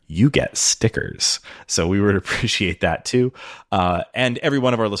listener, you get stickers. So we would appreciate that too. And every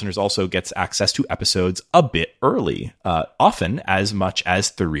one of our listeners also gets access to episodes a bit early, often as much as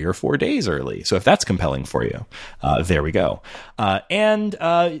 3 or 4 days early. So if that's compelling for you, there we go. And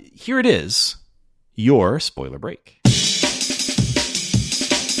here it is, your spoiler break.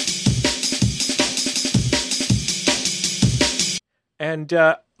 And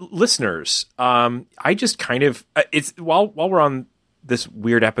listeners, I just kind of it's while we're on this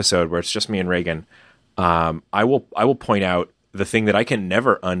weird episode where it's just me and Raygan, I will point out the thing that I can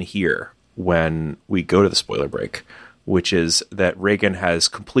never unhear when we go to the spoiler break, which is that Raygan has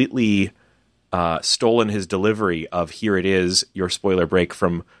completely stolen his delivery of "Here it is, your spoiler break"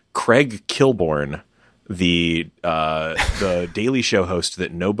 from Craig Kilborn, the Daily Show host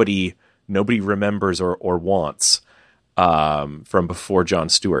that nobody remembers or wants. From before Jon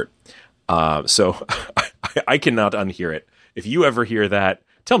Stewart. So I cannot unhear it. If you ever hear that,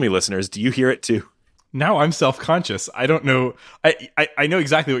 tell me, listeners, do you hear it too? Now I'm self-conscious. I don't know. I know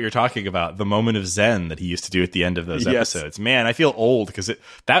exactly what you're talking about. The moment of zen that he used to do at the end of those episodes. Man, I feel old because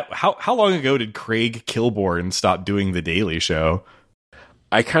how long ago did Craig Kilborn stop doing the Daily Show?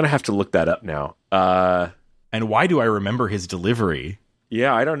 I kind of have to look that up now. And why do I remember his delivery?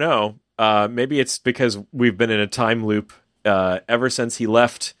 Yeah, I don't know. Maybe it's because we've been in a time loop ever since he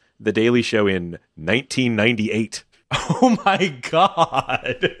left The Daily Show in 1998. Oh my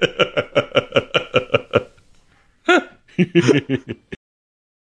God.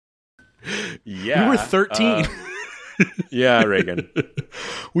 Yeah. We were 13. Yeah, Raygan.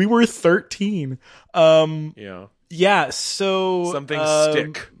 We were 13. Yeah. Yeah, so... Something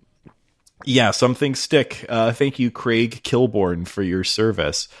stick. Yeah, something stick. Thank you, Craig Kilborn, for your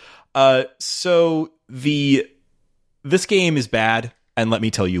service. So this game is bad, and let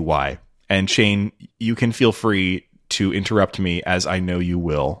me tell you why. And Shane, you can feel free to interrupt me, as I know you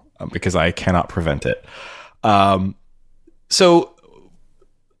will, because I cannot prevent it. So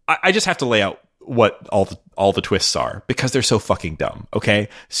I just have to lay out what all the twists are, because they're so fucking dumb. Okay,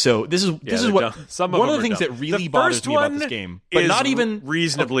 so this is what one of the things that really bothers me about this game, but not even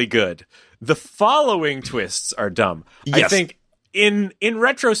reasonably good. The following twists are dumb. Yes. I think in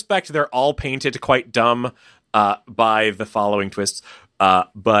retrospect, they're all painted quite dumb by the following twists.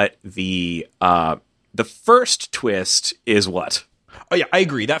 But the first twist is what? Oh, yeah, I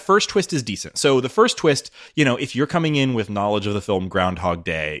agree. That first twist is decent. So the first twist, if you're coming in with knowledge of the film Groundhog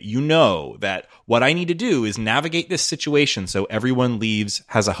Day, you know that what I need to do is navigate this situation so everyone leaves,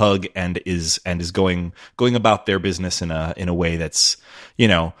 has a hug, and is going about their business in a way that's,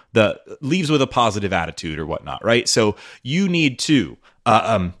 leaves with a positive attitude or whatnot, right? So you need to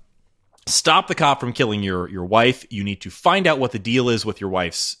stop the cop from killing your wife. You need to find out what the deal is with your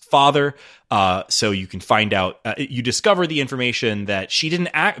wife's father. So you can find out, you discover the information that she didn't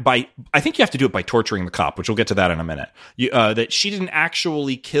act by, I think you have to do it by torturing the cop, which we'll get to that in a minute. That she didn't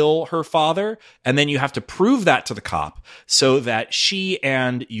actually kill her father. And then you have to prove that to the cop so that she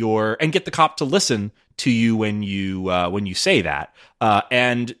and get the cop to listen to you when you say that.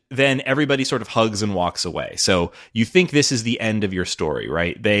 And then everybody sort of hugs and walks away. So you think this is the end of your story,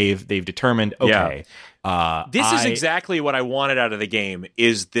 right? They've determined, okay. Yeah. This is exactly what I wanted out of the game,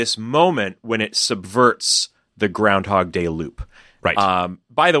 is this moment when it subverts the Groundhog Day loop. Right.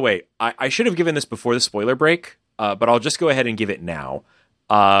 By the way, I should have given this before the spoiler break, but I'll just go ahead and give it now.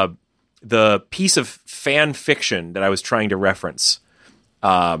 The piece of fan fiction that I was trying to reference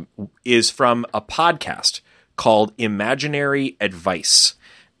is from a podcast called Imaginary Advice.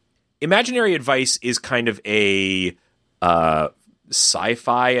 Imaginary Advice is kind of a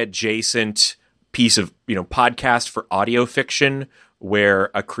sci-fi adjacent piece of podcast for audio fiction, where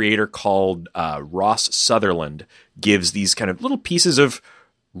a creator called Ross Sutherland gives these kind of little pieces of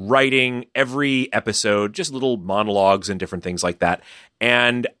writing every episode, just little monologues and different things like that.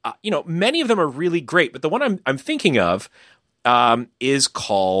 And many of them are really great, but the one I'm thinking of is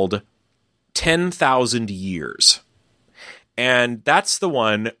called 10,000 Years. And that's the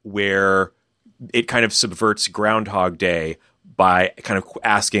one where it kind of subverts Groundhog Day by kind of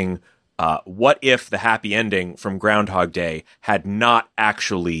asking, what if the happy ending from Groundhog Day had not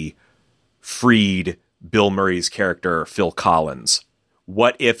actually freed Bill Murray's character, Phil Collins?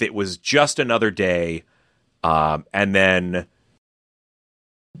 What if it was just another day, and then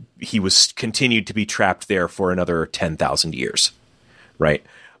he was continued to be trapped there for another 10,000 years, right?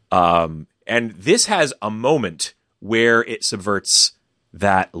 And this has a moment where it subverts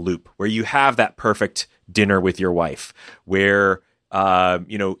that loop, where you have that perfect dinner with your wife, where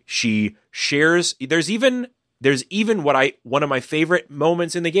she shares. There's even one of my favorite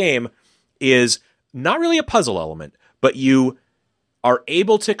moments in the game is not really a puzzle element, but you are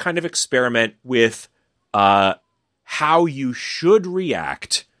able to kind of experiment with how you should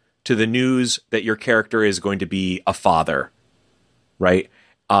react to the news that your character is going to be a father, right?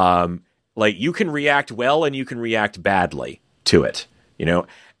 Like, you can react well and you can react badly to it,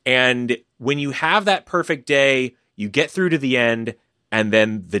 And when you have that perfect day, you get through to the end, and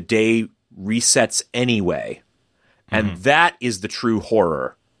then the day resets anyway. And that is the true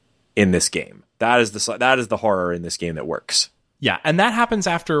horror in this game. That is the horror in this game that works. Yeah, and that happens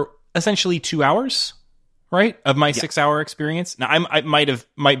after essentially 2 hours, right, of my 6-hour experience. Now, I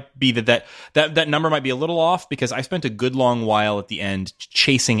might be that number might be a little off, because I spent a good long while at the end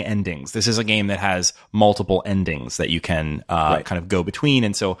chasing endings. This is a game that has multiple endings that you can kind of go between,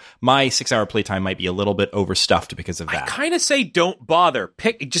 and so my 6-hour playtime might be a little bit overstuffed because of that. I kind of say don't bother.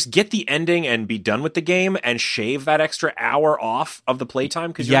 Just get the ending and be done with the game, and shave that extra hour off of the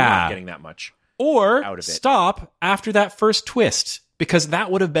playtime, because you're not getting that much. Or out of it. Stop after that first twist, because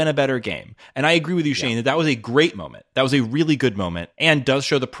that would have been a better game. And I agree with you, Shane, that was a great moment. That was a really good moment, and does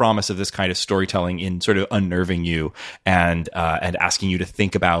show the promise of this kind of storytelling in sort of unnerving you and asking you to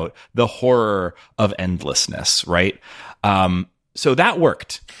think about the horror of endlessness, right? So that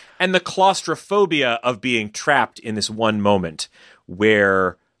worked. And the claustrophobia of being trapped in this one moment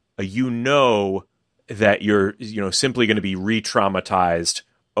where, you know that you're simply going to be re-traumatized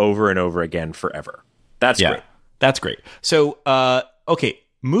over and over again forever. That's great. That's great. So, okay,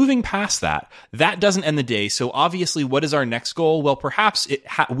 moving past that doesn't end the day. So obviously, what is our next goal? Well, perhaps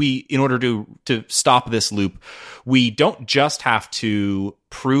in order to stop this loop, we don't just have to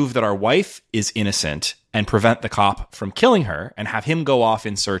prove that our wife is innocent and prevent the cop from killing her and have him go off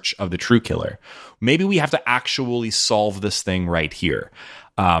in search of the true killer. Maybe we have to actually solve this thing right here.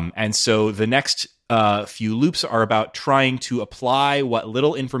 And so the next few loops are about trying to apply what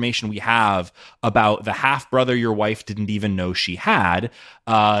little information we have about the half-brother your wife didn't even know she had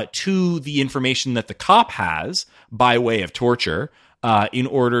to the information that the cop has by way of torture in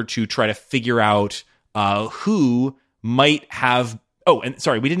order to try to figure out who might have... Oh, and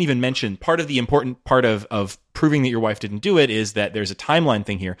sorry, we didn't even mention part of the important part of proving that your wife didn't do it is that there's a timeline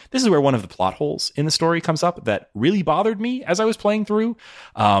thing here. This is where one of the plot holes in the story comes up that really bothered me as I was playing through.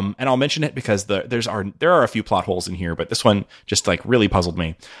 And I'll mention it because there are a few plot holes in here, but this one just like really puzzled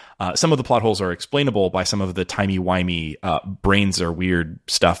me. Some of the plot holes are explainable by some of the timey-wimey brains are weird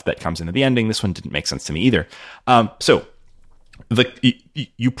stuff that comes into the ending. This one didn't make sense to me either. So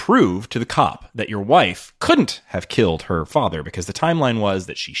you prove to the cop that your wife couldn't have killed her father because the timeline was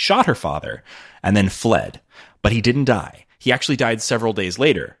that she shot her father and then fled, but he didn't die. He actually died several days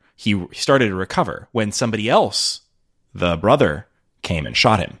later. He started to recover when somebody else, the brother, came and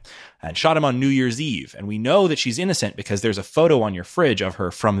shot him on New Year's Eve. And we know that she's innocent because there's a photo on your fridge of her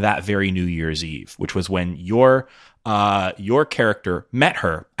from that very New Year's Eve, which was when your character met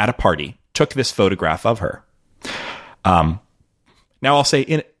her at a party, took this photograph of her. Now, I'll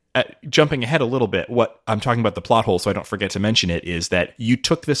say, jumping ahead a little bit, what I'm talking about the plot hole, so I don't forget to mention it, is that you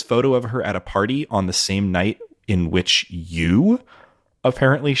took this photo of her at a party on the same night in which you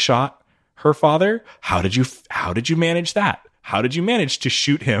apparently shot her father. How did you manage that? How did you manage to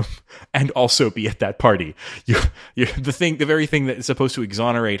shoot him and also be at that party? The very thing that is supposed to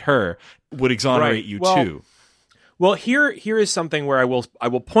exonerate her would exonerate you too. Well, here is something where I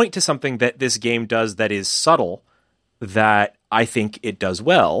will point to something that this game does that is subtle, that I think it does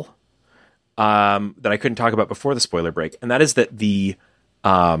well, that I couldn't talk about before the spoiler break, and that is that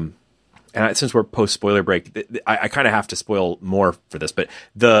and since we're post spoiler break, I kind of have to spoil more for this, but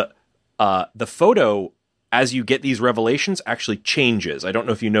the photo as you get these revelations actually changes. I don't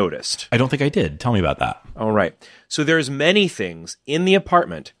know if you noticed. I don't think I did. Tell me about that. All right. So there's many things in the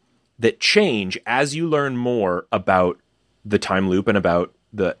apartment that change as you learn more about the time loop and about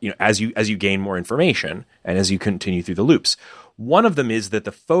as you gain more information and as you continue through the loops. One of them is that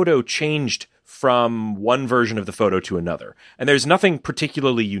the photo changed from one version of the photo to another. And there's nothing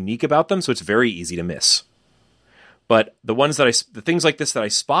particularly unique about them, so it's very easy to miss. But the things like this that I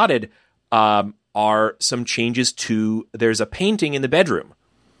spotted are some changes to, there's a painting in the bedroom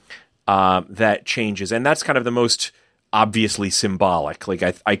that changes. And that's kind of the most obviously symbolic. Like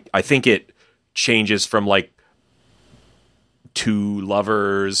I think it changes from like two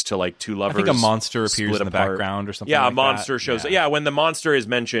lovers to like two lovers. I think a monster appears in the apart. Background or something. Yeah, like a monster that. shows. Yeah, when the monster is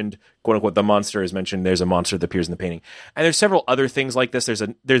mentioned, quote unquote, the monster is mentioned. There's a monster that appears in the painting, and there's several other things like this.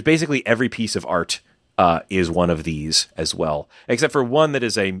 There's basically every piece of art is one of these as well, except for one that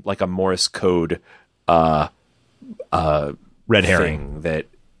is a Morse code red herring.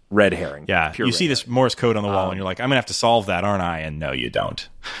 Red herring. Yeah, you see this Morse code on the wall, and you're like, I'm gonna have to solve that, aren't I? And no, you don't.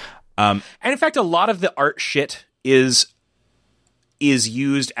 And in fact, a lot of the art shit is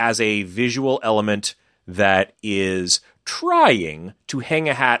used as a visual element that is trying to hang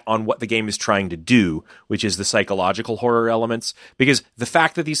a hat on what the game is trying to do, which is the psychological horror elements, because the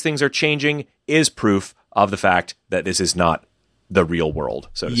fact that these things are changing is proof of the fact that this is not the real world,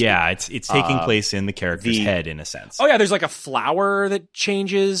 so to speak. Yeah, it's taking place in the character's head, in a sense. Oh yeah, there's like a flower that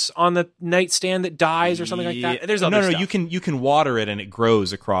changes on the nightstand that dies or something like that. There's other stuff. You can water it and it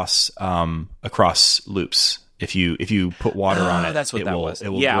grows across loops. If you put water on it, that's what that was. It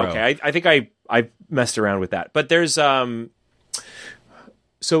will grow. Okay. I think I messed around with that, but there's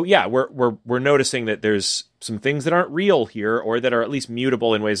so yeah, we're noticing that there's some things that aren't real here, or that are at least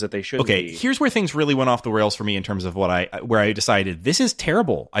mutable in ways that they shouldn't be. Okay, here's where things really went off the rails for me in terms of where I decided this is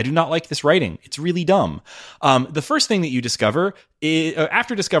terrible. I do not like this writing. It's really dumb. The first thing that you discover is,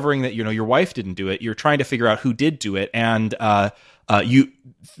 after discovering that your wife didn't do it, you're trying to figure out who did do it, and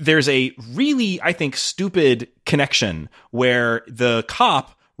there's a really, I think, stupid connection where the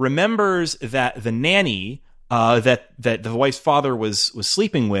cop remembers that the nanny that the wife's father was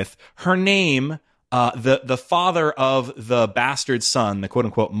sleeping with, her name, the father of the bastard son, the quote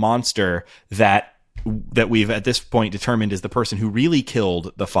unquote monster that we've at this point determined is the person who really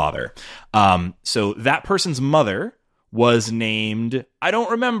killed the father. So that person's mother was named, I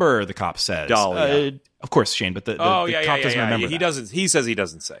don't remember, the cop says. Dahlia. Of course, Shane, but the cop doesn't remember He that. doesn't. He says he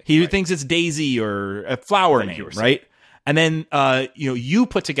doesn't say. He Right. thinks it's Daisy or a flower Thank you, name, sir. right? And then you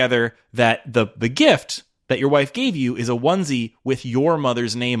put together that the gift that your wife gave you is a onesie with your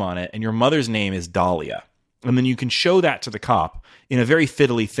mother's name on it, and your mother's name is Dahlia. And then you can show that to the cop in a very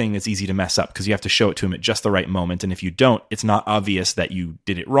fiddly thing that's easy to mess up because you have to show it to him at just the right moment. And if you don't, it's not obvious that you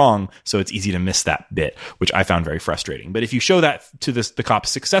did it wrong, so it's easy to miss that bit, which I found very frustrating. But if you show that to the cop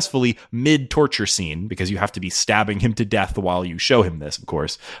successfully mid-torture scene, because you have to be stabbing him to death while you show him this, of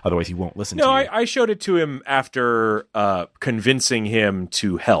course, otherwise he won't listen to you. I showed it to him after convincing him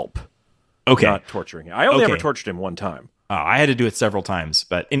to help. Okay. Not torturing him. I only Okay. ever tortured him one time. I had to do it several times,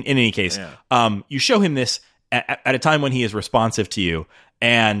 but in any case, Yeah. you show him this at a time when he is responsive to you,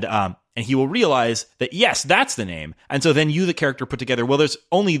 and he will realize that, yes, that's the name. And so then you, the character, put together, well, there's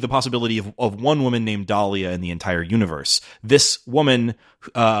only the possibility of one woman named Dahlia in the entire universe. This woman,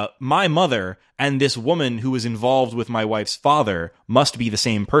 my mother, and this woman who was involved with my wife's father must be the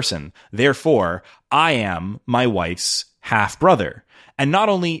same person. Therefore, I am my wife's half-brother. And not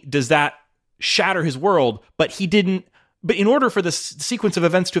only does that shatter his world, but in order for this sequence of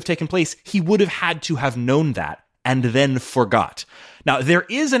events to have taken place, he would have had to have known that and then forgot. Now, there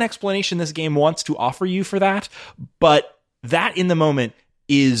is an explanation this game wants to offer you for that, but that in the moment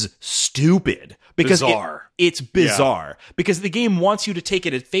is stupid. Because Bizarre. it's bizarre. Because the game wants you to take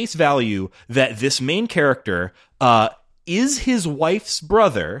it at face value that this main character is his wife's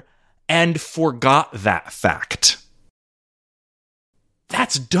brother and forgot that fact.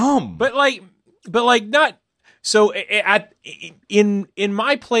 That's dumb. But not. So in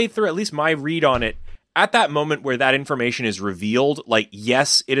my playthrough, at least my read on it, at that moment where that information is revealed, like,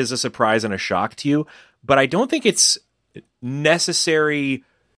 yes, it is a surprise and a shock to you, but I don't think it's necessarily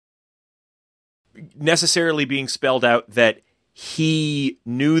being spelled out that he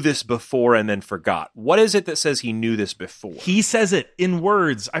knew this before and then forgot. What is it that says he knew this before? He says it in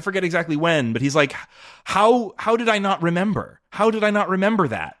words. I forget exactly when, but he's like, how did I not remember? How did I not remember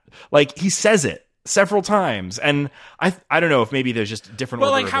that? Like, he says it several times, and I don't know if maybe there's just different.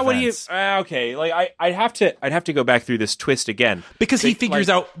 Well, order like, of how would events. you? Okay, like I'd have to go back through this twist again Because he figures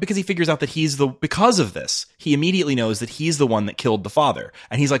out that because of this, he immediately knows that he's the one that killed the father,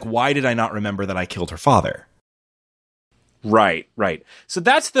 and he's like, why did I not remember that I killed her father? Right. So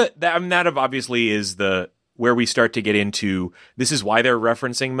that obviously is where we start to get into. This is why they're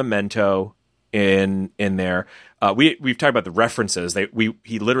referencing Memento in there. We've talked about the references.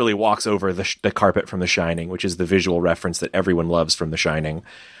 He literally walks over the carpet from The Shining, which is the visual reference that everyone loves from The Shining.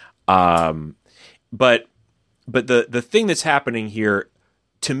 But the thing that's happening here,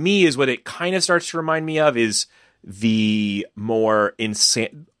 to me, is what it kind of starts to remind me of is the more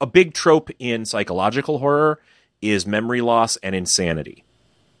a big trope in psychological horror is memory loss and insanity,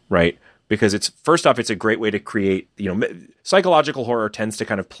 right? Because it's a great way to create, psychological horror tends to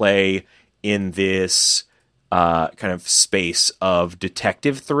kind of play in this kind of space of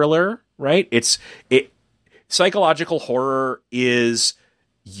detective thriller, right? Psychological horror is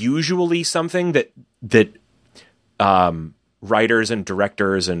usually something that writers and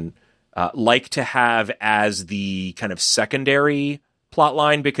directors and like to have as the kind of secondary plot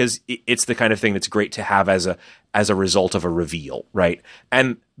line, because it's the kind of thing that's great to have as a result of a reveal, right?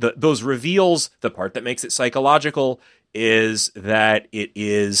 And those reveals, the part that makes it psychological is that it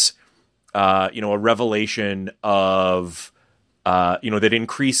is a revelation of that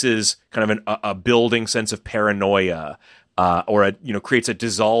increases kind of a building sense of paranoia, or creates a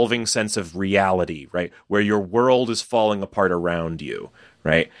dissolving sense of reality, right? Where your world is falling apart around you,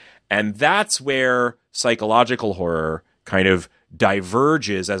 right? And that's where psychological horror kind of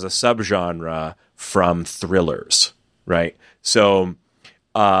diverges as a subgenre from thrillers, right? So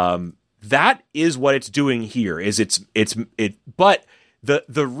that is what it's doing here. But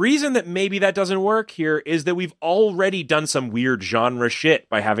the reason that maybe that doesn't work here is that we've already done some weird genre shit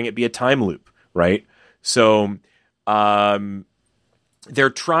by having it be a time loop, right? So they're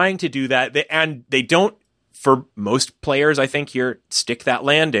trying to do that, and they don't, for most players, I think, here, stick that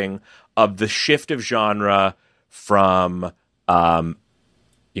landing of the shift of genre from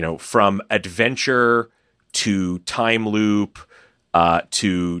from adventure to time loop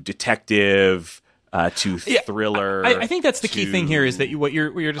to detective to thriller. I think that's the key thing here, is that what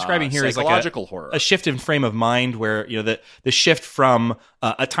you're describing here is like psychological horror, a shift in frame of mind, where the shift from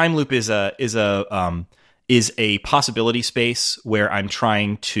a time loop is a possibility space where I'm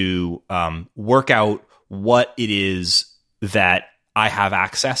trying to work out what it is that I have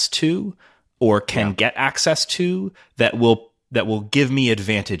access to or can get access to that will give me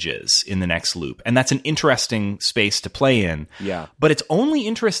advantages in the next loop. And that's an interesting space to play in. Yeah. But it's only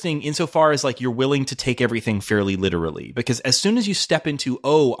interesting insofar as like you're willing to take everything fairly literally. Because as soon as you step into,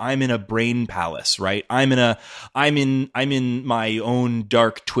 oh, I'm in a brain palace, right? I'm in my own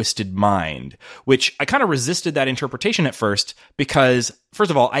dark, twisted mind, which I kind of resisted that interpretation at first because, first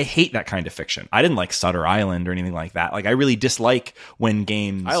of all, I hate that kind of fiction. I didn't like Shutter Island or anything like that. Like, I really dislike when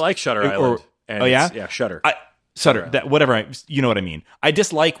games... I like Shutter Island. Oh, yeah? Yeah, Shutter. Shutter, that whatever, you know what I mean. I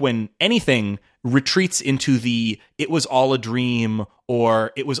dislike when anything retreats into it was all a dream,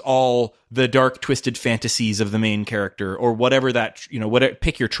 or it was all the dark, twisted fantasies of the main character, or whatever that,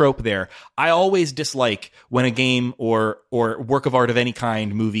 pick your trope there. I always dislike when a game or work of art of any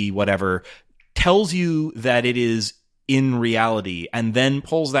kind, movie, whatever, tells you that it is in reality and then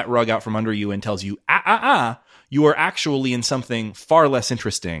pulls that rug out from under you and tells you, you are actually in something far less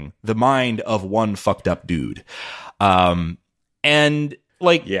interesting, the mind of one fucked up dude. And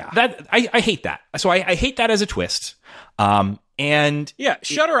like that, I hate that. So I hate that as a twist. And yeah,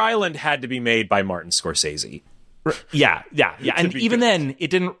 Shutter Island had to be made by Martin Scorsese. Yeah. And even then it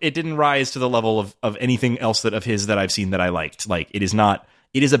didn't rise to the level of anything else of his that I've seen that I liked. Like, it is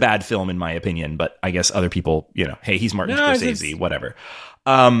a bad film in my opinion, but I guess other people, hey, he's Martin Scorsese, whatever.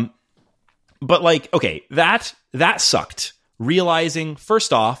 But like, okay, that sucked. Realizing,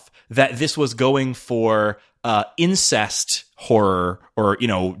 first off, that this was going for incest horror or,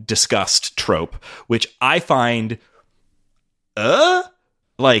 disgust trope, which I find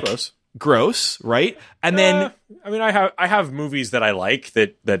gross, right? And then I mean, I have movies that I like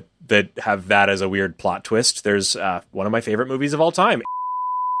that have that as a weird plot twist. There's one of my favorite movies of all time.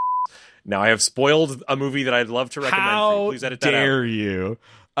 Now I have spoiled a movie that I'd love to recommend for you. Please edit that out. How dare you?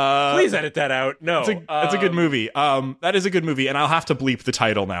 Please edit that out. No, that's a good movie. That is a good movie, and I'll have to bleep the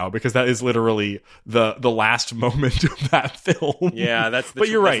title now because that is literally the last moment of that film. Yeah, but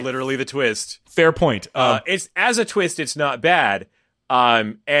you're right. That's literally the twist. Fair point. It's as a twist, it's not bad.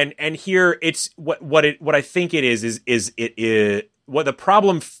 And here it's what I think it is what the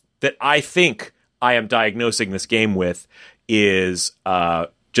problem that I think I am diagnosing this game with is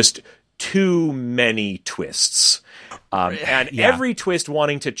just too many twists. Every twist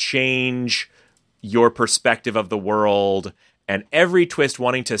wanting to change your perspective of the world, and every twist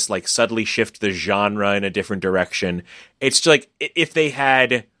wanting to like subtly shift the genre in a different direction. It's like if they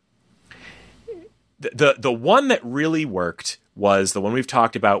had the one that really worked was the one we've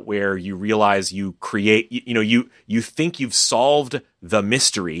talked about, where you realize you create, you think you've solved the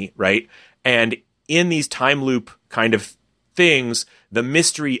mystery, right? And in these time loop kind of things, the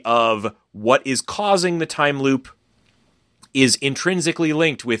mystery of what is causing the time loop is intrinsically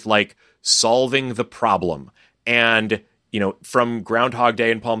linked with like solving the problem. And, from Groundhog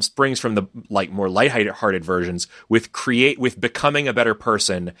Day and Palm Springs, from the like more lighthearted versions, with becoming a better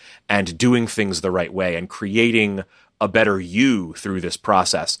person and doing things the right way and creating a better you through this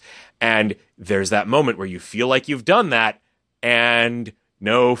process. And there's that moment where you feel like you've done that, and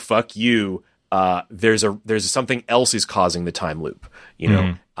no, fuck you. There's something else is causing the time loop,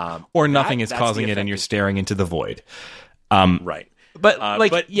 or nothing is causing it, and you're staring into the void. Right. But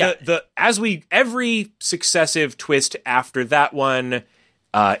every successive twist after that one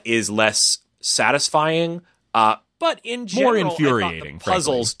is less satisfying. But in general, more infuriating. The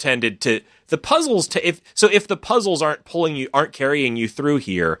puzzles tended to if the puzzles aren't carrying you through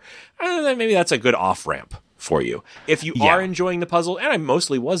here, then maybe that's a good off ramp for you. If you are enjoying the puzzle, and I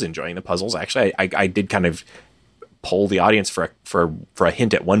mostly was enjoying the puzzles. Actually, I did kind of poll the audience for a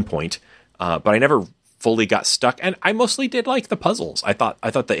hint at one point, but I never fully got stuck, and I mostly did like the puzzles. I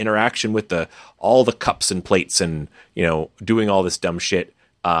thought the interaction with all the cups and plates and doing all this dumb shit,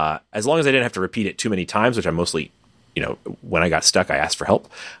 as long as I didn't have to repeat it too many times, which I mostly, when I got stuck, I asked for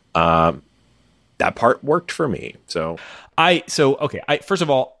help. That part worked for me. First of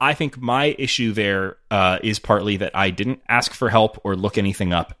all, I think my issue there is partly that I didn't ask for help or look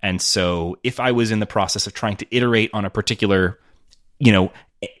anything up, and so if I was in the process of trying to iterate on a particular,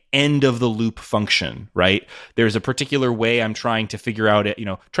 end of the loop function, right? There's a particular way I'm trying to figure out it,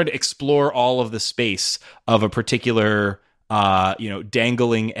 try to explore all of the space of a particular,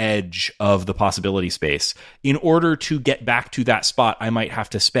 dangling edge of the possibility space. In order to get back to that spot, I might have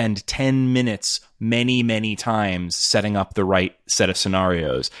to spend 10 minutes many, many times setting up the right set of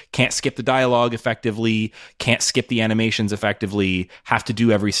scenarios. Can't skip the dialogue effectively, can't skip the animations effectively, have to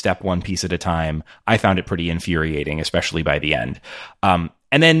do every step one piece at a time. I found it pretty infuriating, especially by the end.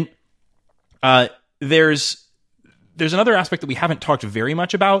 And then there's another aspect that we haven't talked very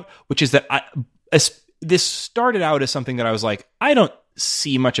much about, which is that this started out as something that I was like, I don't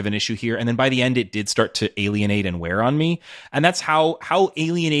see much of an issue here. And then by the end, it did start to alienate and wear on me. And that's how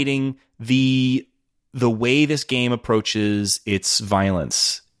alienating the way this game approaches its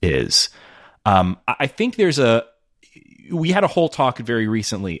violence is. I think we had a whole talk very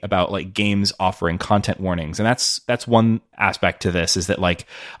recently about like games offering content warnings. And that's one aspect to this, is that like,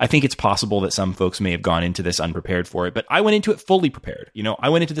 I think it's possible that some folks may have gone into this unprepared for it, but I went into it fully prepared. You know, I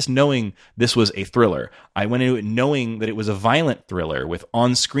went into this knowing this was a thriller. I went into it knowing that it was a violent thriller with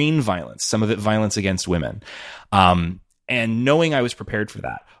on-screen violence, some of it violence against women. And knowing I was prepared for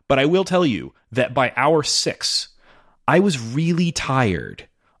that. But I will tell you that by hour 6, I was really tired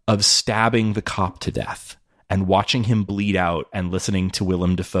of stabbing the cop to death and watching him bleed out and listening to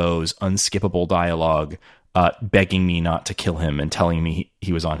Willem Dafoe's unskippable dialogue, begging me not to kill him and telling me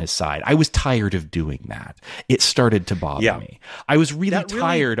he was on his side. I was tired of doing that. It started to bother me. I was really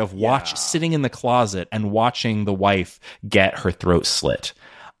tired of sitting in the closet and watching the wife get her throat slit.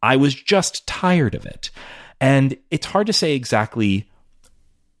 I was just tired of it. And it's hard to say exactly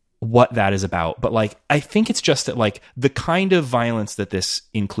what that is about, but like, I think it's just that like the kind of violence that this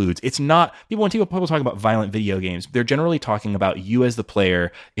includes, it's not when people talk about violent video games, they're generally talking about you as the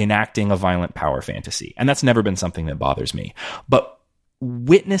player enacting a violent power fantasy. And that's never been something that bothers me, but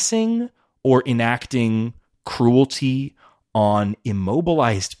witnessing or enacting cruelty on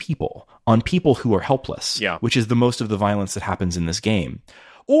immobilized people, on people who are helpless, which is the most of the violence that happens in this game.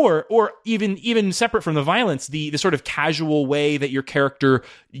 Or even separate from the violence, the sort of casual way that your character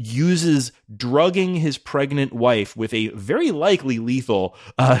uses drugging his pregnant wife with a very likely lethal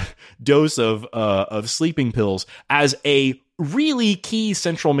dose of sleeping pills as a really key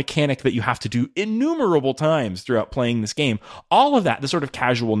central mechanic that you have to do innumerable times throughout playing this game. All of that, the sort of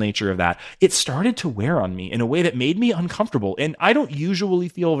casual nature of that, it started to wear on me in a way that made me uncomfortable. And I don't usually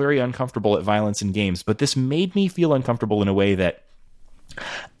feel very uncomfortable at violence in games, but this made me feel uncomfortable in a way that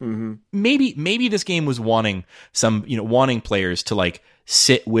maybe this game was wanting players to like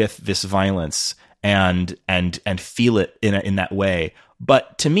sit with this violence and feel it in that way.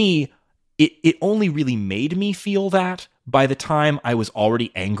 But to me, it only really made me feel that by the time I was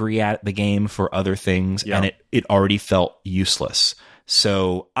already angry at the game for other things, and it already felt useless.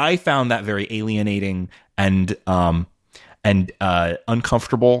 So I found that very alienating and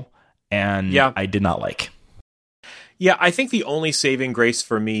uncomfortable, and I did not like. Yeah, I think the only saving grace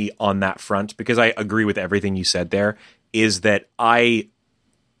for me on that front, because I agree with everything you said there, is that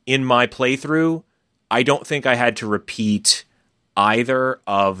in my playthrough, I don't think I had to repeat either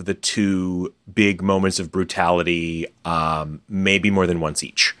of the two big moments of brutality, maybe more than once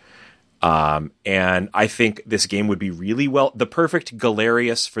each. And I think this game would be the perfect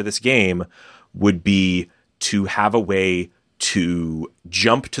Galerius for this game would be to have a way to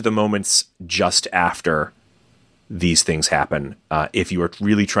jump to the moments just after these things happen, if you are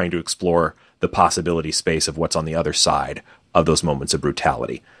really trying to explore the possibility space of what's on the other side of those moments of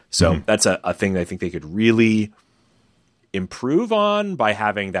brutality. So that's a thing that I think they could really improve on by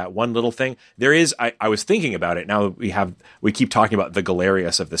having that one little thing. There is, I was thinking about it, now that we keep talking about the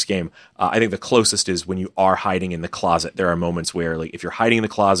Galerius of this game, I think the closest is when you are hiding in the closet. There are moments where, like, if you're hiding in the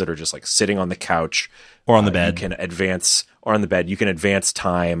closet or just like sitting on the couch or on the bed, you can advance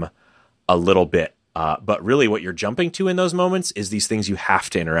time a little bit. But really what you're jumping to in those moments is these things you have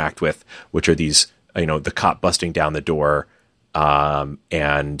to interact with, which are these, the cop busting down the door.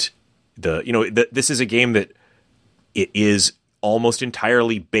 And this is a game that it is almost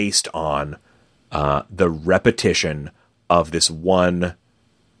entirely based on, the repetition of this one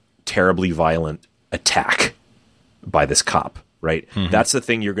terribly violent attack by this cop, right? Mm-hmm. That's the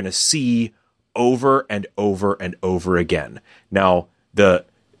thing you're going to see over and over and over again. Now, to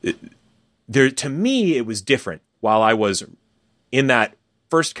me, it was different while I was in that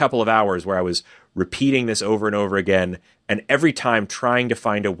first couple of hours where I was repeating this over and over again, and every time trying to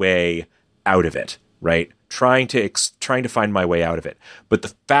find a way out of it, right? Trying to find my way out of it. But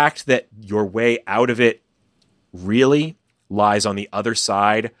the fact that your way out of it really lies on the other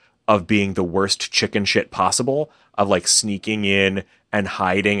side of being the worst chicken shit possible, of like sneaking in and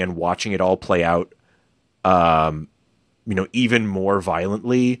hiding and watching it all play out, even more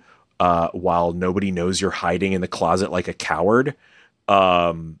violently, while nobody knows you're hiding in the closet like a coward.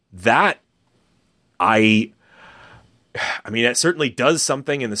 That certainly does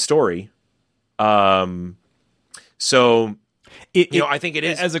something in the story. So I think it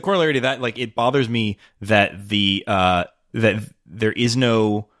is, as a corollary to that, like, it bothers me that that there is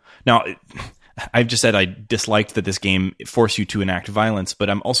no, now I've just said I disliked that this game forced you to enact violence, but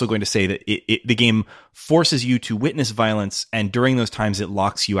I'm also going to say that the game forces you to witness violence, and during those times it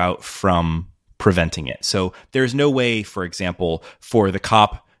locks you out from preventing it. So there's no way, for example, for the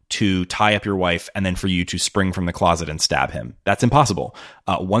cop to tie up your wife and then for you to spring from the closet and stab him. That's impossible.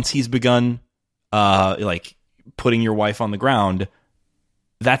 Once he's begun like putting your wife on the ground,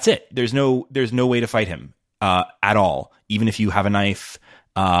 that's it. There's no way to fight him at all, even if you have a knife.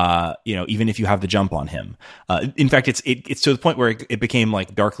 Even if you have the jump on him. In fact, it's to the point where it became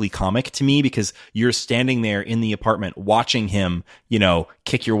like darkly comic to me, because you're standing there in the apartment watching him,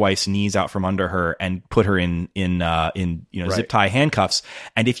 kick your wife's knees out from under her and put her in zip tie handcuffs.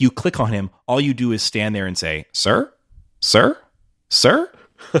 And if you click on him, all you do is stand there and say, "Sir, sir, sir,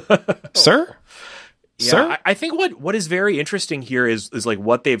 sir." Yeah, Sir? I think what is very interesting here is like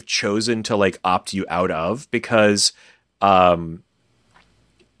what they've chosen to like opt you out of, because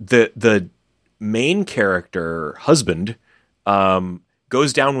the main character husband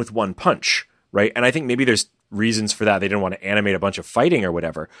goes down with one punch, right? And I think maybe there's reasons for that. They didn't want to animate a bunch of fighting or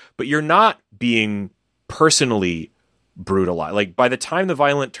whatever, but you're not being personally brutalized. Like by the time the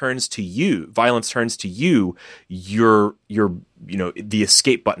violence turns to you, you're the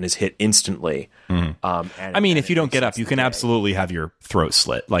escape button is hit instantly. If you don't get up, you can absolutely have your throat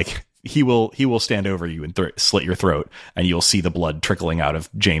slit. Like he will stand over you and slit your throat, and you'll see the blood trickling out of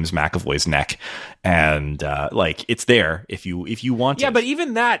James McAvoy's neck. And it's there if you want it. Yeah, but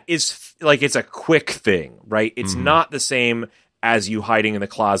even that is like, it's a quick thing, right? It's not the same as you hiding in the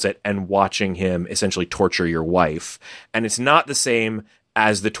closet and watching him essentially torture your wife. And it's not the same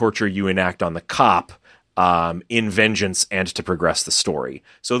as the torture you enact on the cop in vengeance and to progress the story.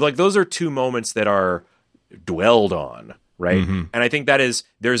 So like those are two moments that are dwelled on, right? And I think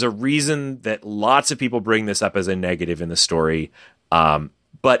there's a reason that lots of people bring this up as a negative in the story.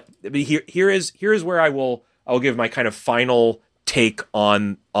 But here is where I'll give my kind of final take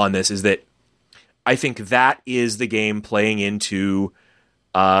on this, is that I think that is the game playing into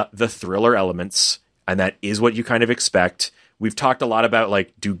the thriller elements, and that is what you kind of expect. We've talked a lot about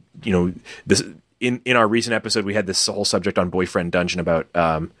like, this in our recent episode, we had this whole subject on Boyfriend Dungeon about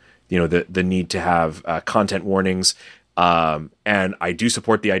the need to have content warnings, and I do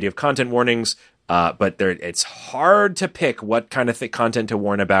support the idea of content warnings, but it's hard to pick what kind of content to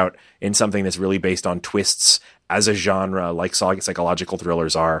warn about in something that's really based on twists as a genre, like psychological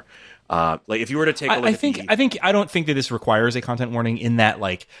thrillers are. Like if you were to take a look I don't think that this requires a content warning, in that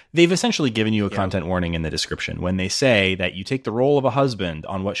like they've essentially given you a content warning in the description when they say that you take the role of a husband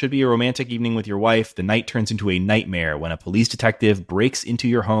on what should be a romantic evening with your wife. The night turns into a nightmare when a police detective breaks into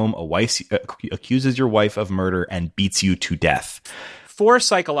your home, accuses your wife of murder, and beats you to death. For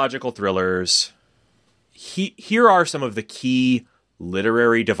psychological thrillers, here are some of the key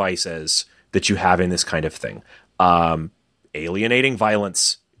literary devices that you have in this kind of thing. Alienating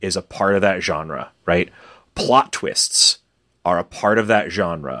violence is a part of that genre, right? Plot twists are a part of that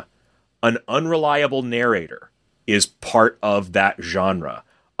genre. An unreliable narrator is part of that genre.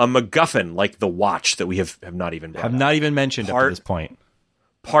 A MacGuffin like the watch that we have not even mentioned up to this point.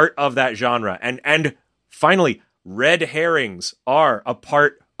 Part of that genre. And finally, red herrings are a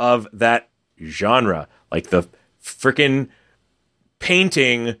part of that genre. Like the frickin'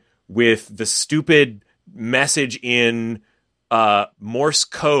 painting with the stupid message in Morse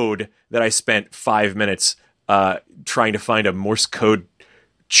code that I spent 5 minutes trying to find a Morse code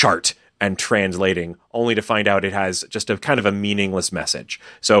chart and translating, only to find out it has just a kind of a meaningless message.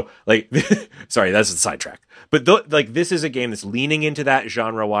 So, like, sorry, that's a sidetrack. But this is a game that's leaning into that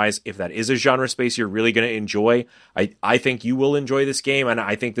genre-wise. If that is a genre space you're really going to enjoy, I think you will enjoy this game, and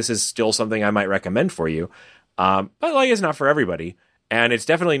I think this is still something I might recommend for you. But like, it's not for everybody, and it's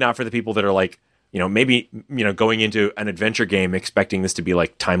definitely not for the people that are like, maybe, going into an adventure game expecting this to be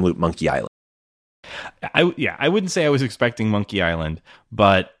like Time Loop Monkey Island. I wouldn't say I was expecting Monkey Island,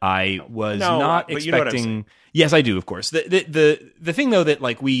 but I was not expecting. Yes, I do, of course. The thing though that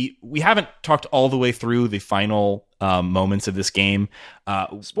like we haven't talked all the way through the final moments of this game.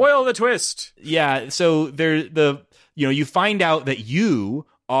 Spoil the twist. Yeah, so you find out that you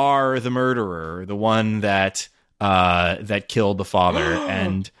are the murderer, the one that killed the father,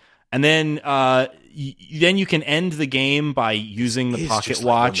 and then you can end the game by using the pocket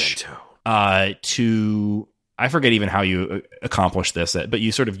watch to, I forget even how you accomplish this, but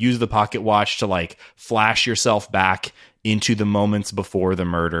you sort of use the pocket watch to like flash yourself back into the moments before the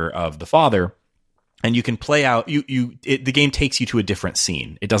murder of the father, and you can play out. The game takes you to a different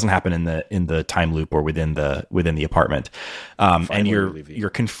scene. It doesn't happen in the time loop or within the apartment, and you're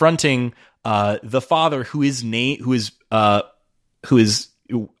confronting the father who is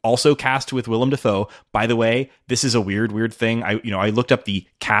also cast with Willem Dafoe. By the way, this is a weird thing. I looked up the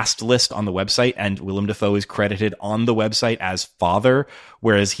cast list on the website, and Willem Dafoe is credited on the website as father,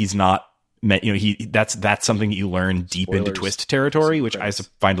 whereas he's not that's something that you learn deep into Spoilers. twist territory, which I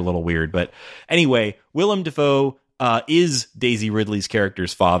find a little weird. But anyway, Willem Dafoe is Daisy Ridley's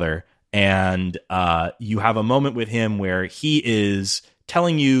character's father, and you have a moment with him where he is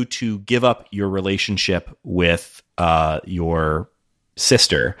telling you to give up your relationship with your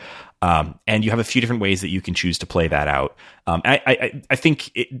sister. And you have a few different ways that you can choose to play that out. I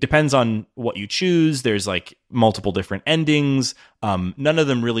think it depends on what you choose. There's like multiple different endings. None of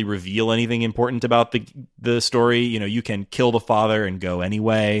them really reveal anything important about the story. You can kill the father and go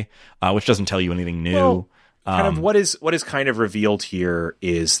anyway, which doesn't tell you anything new. Well, kind of what is kind of revealed here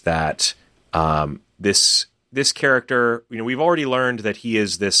is that this character, we've already learned that he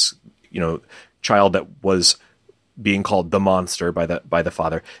is this, child that was being called the monster by the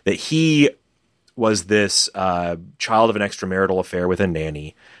father, that he was this child of an extramarital affair with a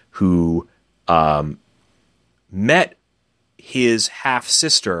nanny who met his half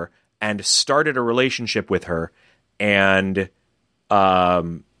sister and started a relationship with her, and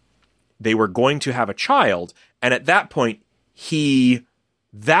they were going to have a child. And at that point,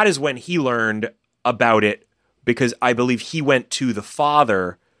 that is when he learned about it, because I believe he went to the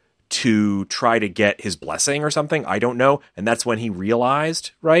father to try to get his blessing or something. I don't know. And that's when he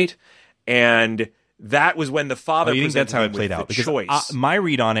realized, right? And that was when the father. You think that's how it played out? Because my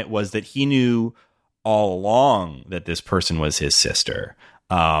read on it was that he knew all along that this person was his sister.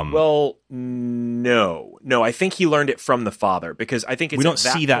 Well, no. I think he learned it from the father, because I think we don't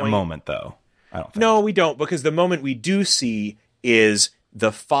see that moment, though. I don't think. No, we don't, because the moment we do see is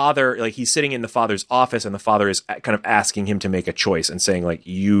the father, like he's sitting in the father's office, and the father is kind of asking him to make a choice and saying, like,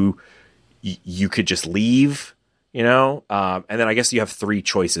 you could just leave, and then I guess you have three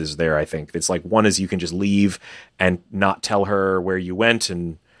choices there. I think it's like, one is you can just leave and not tell her where you went,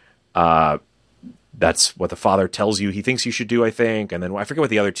 and that's what the father tells you he thinks you should do, I think. And then I forget what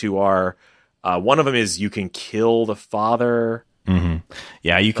the other two are. One of them is you can kill the father. Mm-hmm.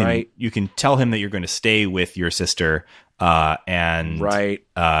 Yeah, you can right? You can tell him that you're going to stay with your sister. And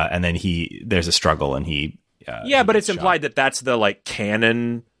then there's a struggle, and but it's implied that that's the like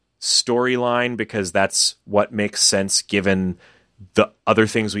canon storyline, because that's what makes sense given the other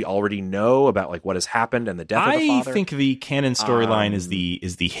things we already know about like what has happened and the death of the father. I think the canon storyline is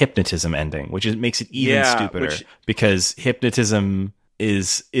the hypnotism ending, which makes it even stupider, because hypnotism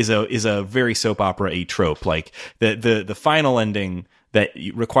is a very soap opera-y trope. Like the final ending that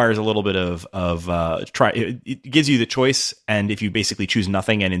requires a little bit of try. It gives you the choice, and if you basically choose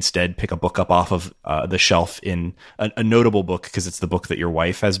nothing and instead pick a book up off of the shelf in a notable book, because it's the book that your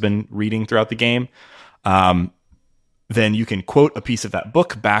wife has been reading throughout the game, then you can quote a piece of that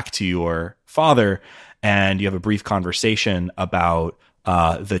book back to your father, and you have a brief conversation about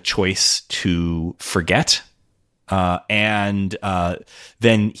the choice to forget. And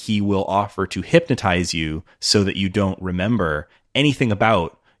then he will offer to hypnotize you so that you don't remember anything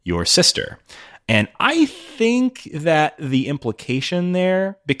about your sister. And I think that the implication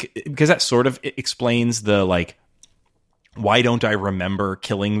there, because that sort of explains the like, why don't I remember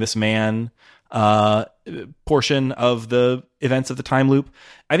killing this man portion of the events of the time loop.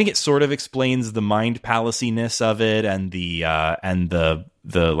 I think it sort of explains the mind palaciness of it, and the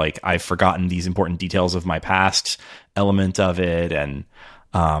like, I've forgotten these important details of my past element of it, and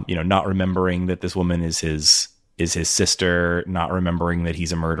not remembering that this woman is his sister, not remembering that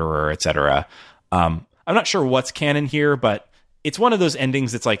he's a murderer, etc. I'm not sure what's canon here, but it's one of those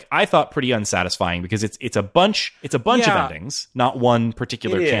endings that's like, I thought pretty unsatisfying, because it's a bunch of endings, not one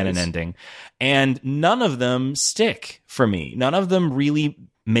particular canon ending, and none of them stick for me. None of them really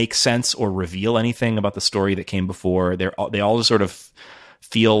make sense or reveal anything about the story that came before. They all just sort of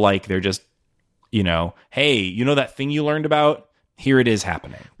feel like they're just, hey, that thing you learned about? Here it is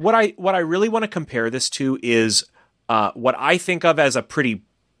happening. What I really want to compare this to is what I think of as a pretty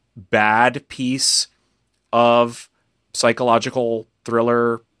bad piece of psychological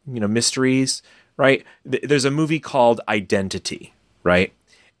thriller, mysteries, right? There's a movie called Identity, right?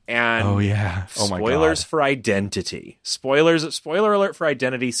 And spoilers for Identity. Spoiler alert for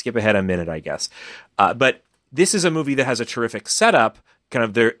Identity. Skip ahead a minute, I guess. But this is a movie that has a terrific setup. Kind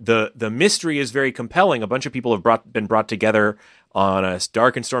of the mystery is very compelling. A bunch of people have been brought together on a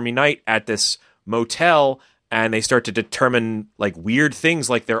dark and stormy night at this motel, and they start to determine like weird things,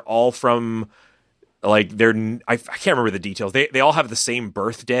 like they're all from I can't remember the details. They all have the same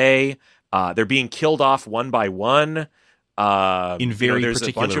birthday. They're being killed off one by one. In very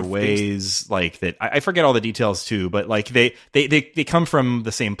particular ways, like that. I forget all the details too, but like they come from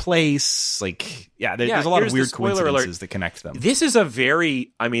the same place. Like, there's a lot of weird coincidences that connect them. This is a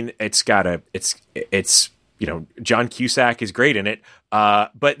very, it's John Cusack is great in it.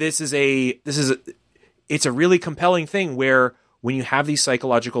 But it's a really compelling thing where when you have these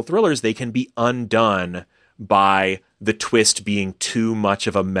psychological thrillers, they can be undone by the twist being too much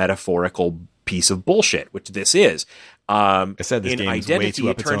of a metaphorical piece of bullshit, which this is. I said this in game is Identity, way too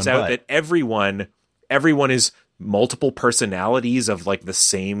up it its turns own out butt. that everyone is multiple personalities of like the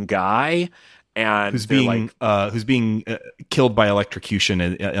same guy, and who's being killed by electrocution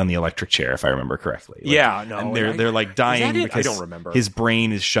on the electric chair, if I remember correctly. And they're like dying because I don't remember. His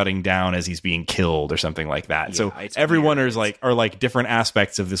brain is shutting down as he's being killed or something like that. Yeah, so everyone weird. are like different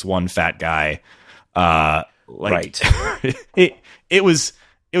aspects of this one fat guy. Right. It was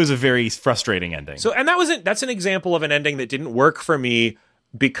a very frustrating ending. So, and that's an example of an ending that didn't work for me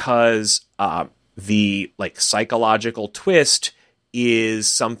because the like psychological twist is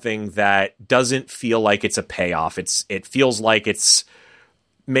something that doesn't feel like it's a payoff. It feels like it's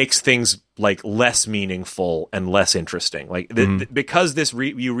makes things like less meaningful and less interesting. Like because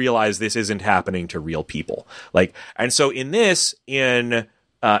you realize this isn't happening to real people. Like, and so in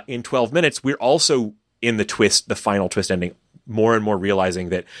 12 minutes, we're also in the final twist ending, more and more realizing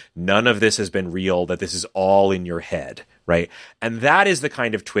that none of this has been real, that this is all in your head, right? And that is the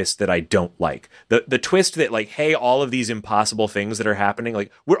kind of twist that I don't like. The twist that like, hey, all of these impossible things that are happening,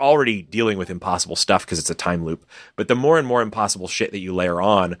 like we're already dealing with impossible stuff because it's a time loop, but the more and more impossible shit that you layer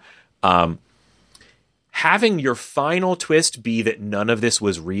on, having your final twist be that none of this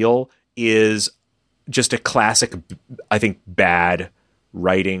was real is just a classic, I think, bad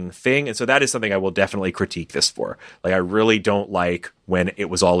writing thing. And so that is something I will definitely critique this for. Like, I really don't like when it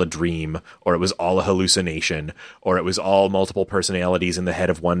was all a dream, or it was all a hallucination, or it was all multiple personalities in the head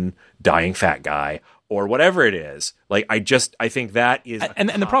of one dying fat guy, or whatever it is. Like, I think that is... And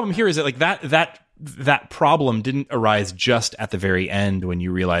the problem here is that like that problem didn't arise just at the very end when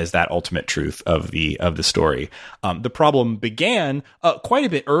you realize that ultimate truth of the story. The problem began quite a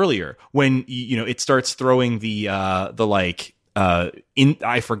bit earlier when it starts throwing the like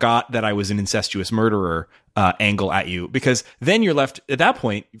I forgot that I was an incestuous murderer angle at you, because then you're left at that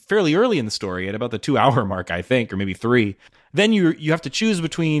point fairly early in the story at about the 2-hour mark, I think, or maybe 3. Then you have to choose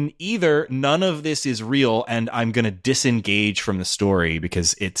between either none of this is real and I'm going to disengage from the story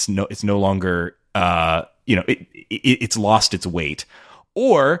because it's no longer it's lost its weight,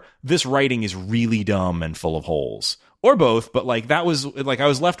 or this writing is really dumb and full of holes, or both. But like that was like I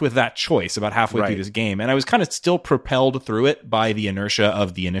was left with that choice about halfway through this game, and I was kind of still propelled through it by the inertia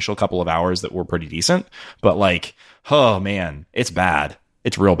of the initial couple of hours that were pretty decent. But like, oh man, it's bad.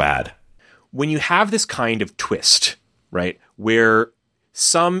 It's real bad. When you have this kind of twist, right, where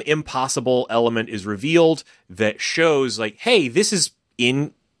some impossible element is revealed that shows like, hey, this is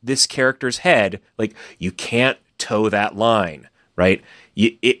in this character's head, like you can't toe that line, right?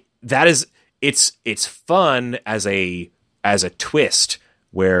 It's fun as a twist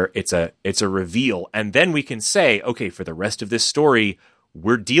where it's a reveal, and then we can say, okay, for the rest of this story,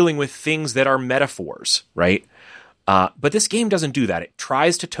 we're dealing with things that are metaphors, right? But this game doesn't do that. It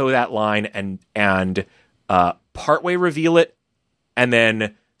tries to toe that line and partway reveal it, and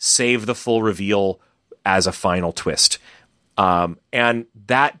then save the full reveal as a final twist. And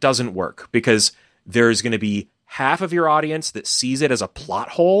that doesn't work because there's going to be half of your audience that sees it as a plot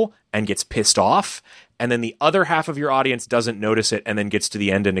hole and gets pissed off, and then the other half of your audience doesn't notice it and then gets to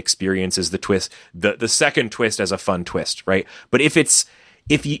the end and experiences the twist, the second twist, as a fun twist, right? But if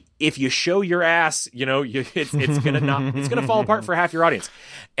you show your ass, it's gonna fall apart for half your audience,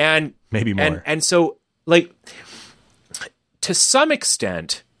 and maybe more. And so, like, to some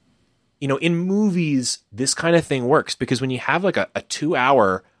extent, in movies, this kind of thing works because when you have like a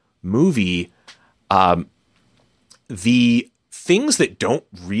 2-hour movie, the things that don't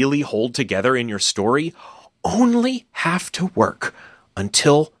really hold together in your story only have to work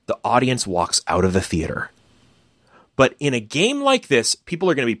until the audience walks out of the theater. But in a game like this, people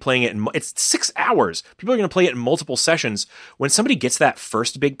are going to be playing it it's 6 hours. People are going to play it in multiple sessions. When somebody gets that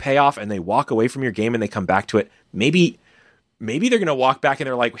first big payoff and they walk away from your game and they come back to it, maybe they're going to walk back and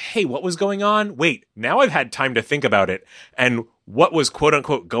they're like, hey, what was going on? Wait, now I've had time to think about it. And what was quote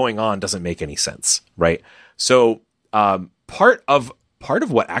unquote going on doesn't make any sense, right? So part of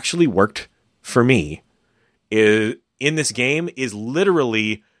what actually worked for me in this game is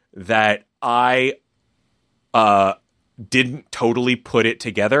literally that I didn't totally put it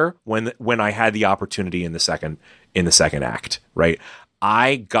together when I had the opportunity in the second act, right?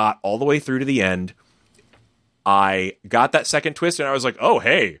 I got all the way through to the end. I got that second twist and I was like, oh,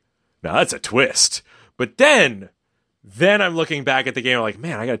 hey, now that's a twist. But then Then I'm looking back at the game, I'm like,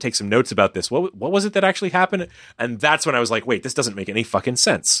 man, I got to take some notes about this. What was it that actually happened? And that's when I was like, wait, this doesn't make any fucking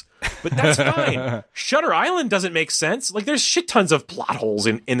sense. But that's fine. Shutter Island doesn't make sense. Like, there's shit tons of plot holes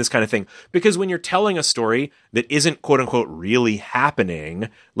in this kind of thing. Because when you're telling a story that isn't, quote unquote, really happening,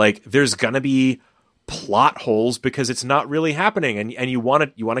 like, there's going to be plot holes because it's not really happening. And you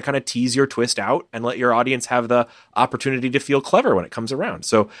want to kind of tease your twist out and let your audience have the opportunity to feel clever when it comes around.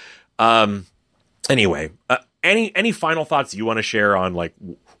 So, anyway, any final thoughts you want to share on like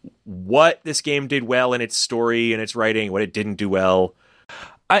what this game did well in its story and its writing, what it didn't do well?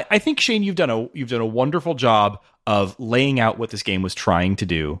 I think, Shane, you've done a wonderful job of laying out what this game was trying to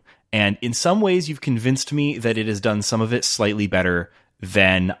do, and in some ways, you've convinced me that it has done some of it slightly better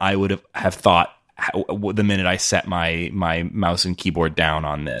than I would have thought the minute I set my mouse and keyboard down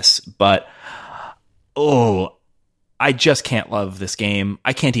on this. But I just can't love this game.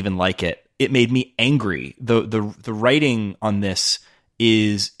 I can't even like it. It made me angry. The writing on this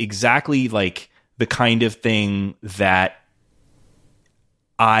is exactly like the kind of thing that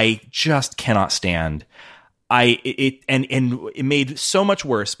I just cannot stand. It made so much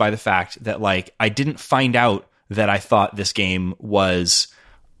worse by the fact that like I didn't find out that I thought this game was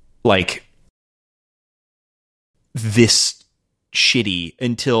like this shitty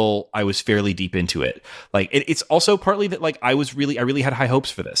until I was fairly deep into it. Like it's also partly that like I really had high hopes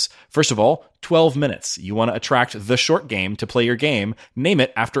for this. First of all, 12 minutes. You want to attract the short game to play your game, name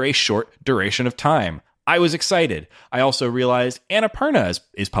it after a short duration of time. I was excited. I also realized Annapurna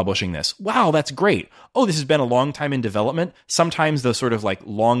is publishing this. Wow, that's great. Oh, this has been a long time in development. Sometimes those sort of like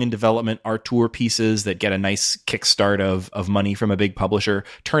long in development auteur pieces that get a nice kickstart of money from a big publisher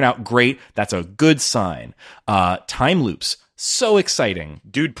turn out great. That's a good sign. Time loops. So exciting.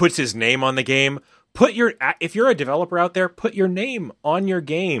 Dude puts his name on the game. If you're a developer out there, put your name on your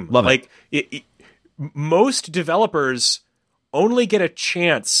game. Love it. Like most developers only get a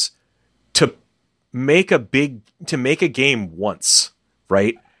chance to make a game once,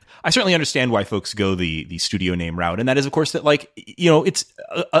 right? I certainly understand why folks go the studio name route, and that is, of course, that like it's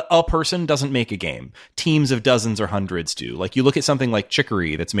a person doesn't make a game. Teams of dozens or hundreds do. Like you look at something like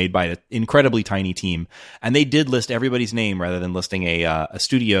Chicory that's made by an incredibly tiny team, and they did list everybody's name rather than listing a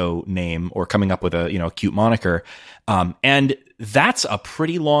studio name or coming up with a cute moniker. And that's a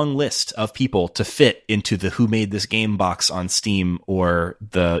pretty long list of people to fit into the who made this game box on Steam or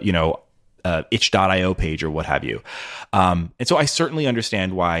the itch.io page or what have you. And so I certainly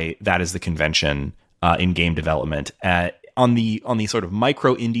understand why that is the convention in game development. On the sort of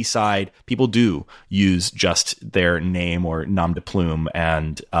micro indie side, people do use just their name or nom de plume,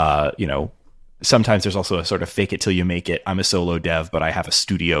 and sometimes there's also a sort of fake it till you make it. I'm a solo dev, but I have a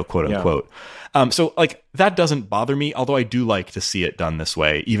studio, quote unquote. So like that doesn't bother me, although I do like to see it done this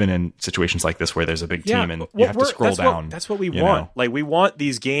way, even in situations like this where there's a big team and you have to scroll down. That's what we want. Like we want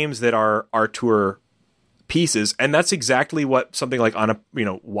these games that are tour pieces, and that's exactly what something like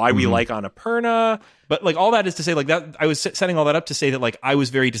why we like Annapurna. But like all that is to say, like that I was setting all that up to say that like I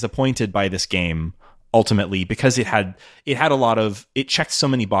was very disappointed by this game ultimately, because it had a lot of, it checked so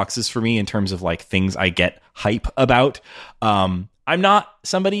many boxes for me in terms of like things I get hype about. I'm not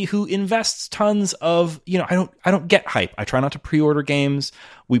somebody who invests tons of, I don't get hype. I try not to pre-order games.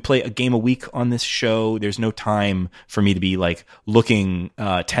 We play a game a week on this show. There's no time for me to be like looking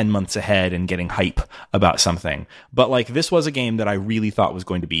 10 months ahead and getting hype about something. But like this was a game that I really thought was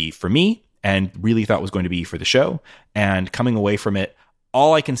going to be for me and really thought was going to be for the show. And coming away from it,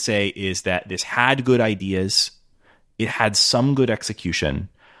 all I can say is that this had good ideas. It had some good execution,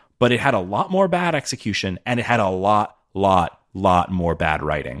 but it had a lot more bad execution, and it had a lot more bad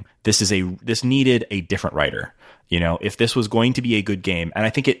writing. This needed a different writer. If this was going to be a good game, and I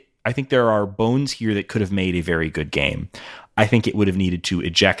think there are bones here that could have made a very good game. I think it would have needed to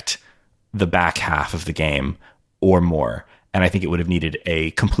eject the back half of the game or more, and I think it would have needed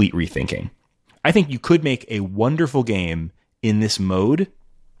a complete rethinking. I think you could make a wonderful game in this mode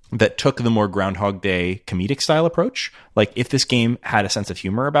that took the more Groundhog Day comedic style approach. Like if this game had a sense of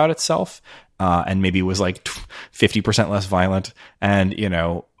humor about itself, and maybe was like 50% less violent and,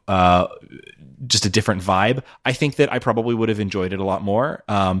 just a different vibe, I think that I probably would have enjoyed it a lot more.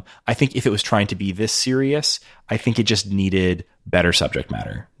 I think if it was trying to be this serious, I think it just needed better subject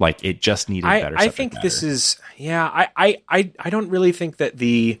matter. Like it just needed better subject matter. I think this is, I don't really think that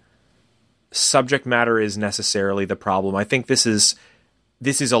the subject matter is necessarily the problem. I think this is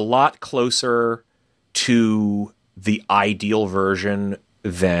a lot closer to the ideal version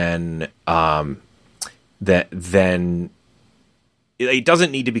than it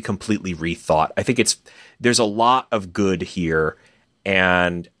doesn't need to be completely rethought. I think there's a lot of good here,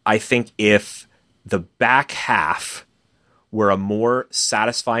 and I think if the back half were a more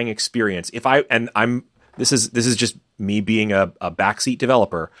satisfying experience. This is just me being a backseat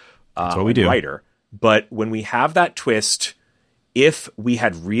developer, that's what we do. Writer. But when we have that twist, if we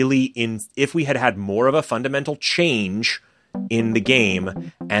had had more of a fundamental change in the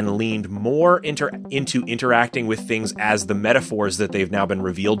game and leaned more into interacting with things as the metaphors that they've now been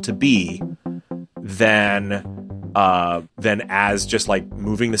revealed to be, than as just like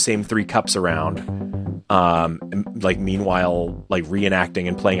moving the same 3 cups around, like meanwhile like reenacting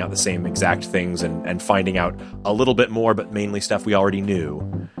and playing out the same exact things and finding out a little bit more, but mainly stuff we already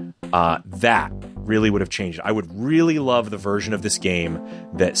knew, that really would have changed. I would really love the version of this game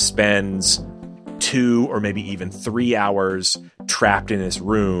that spends 2 or maybe even 3 hours trapped in this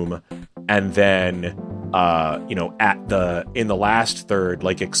room, and then in the last third,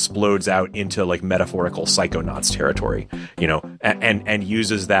 like explodes out into like metaphorical Psychonauts territory, and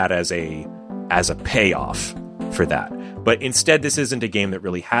uses that as a payoff for that. But instead, this isn't a game that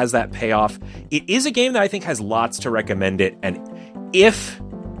really has that payoff. It is a game that I think has lots to recommend it, and if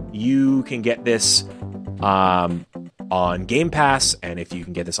you can get this on Game Pass, and if you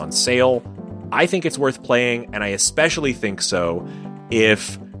can get this on sale, I think it's worth playing, and I especially think so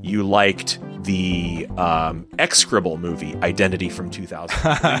if you liked the execrable movie Identity from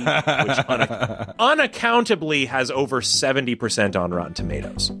 2003, which unaccountably has over 70% on Rotten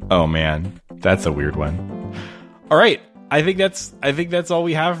Tomatoes. Oh man, that's a weird one. All right, I think that's all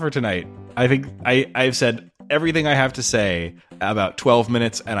we have for tonight. I think I've said everything I have to say about 12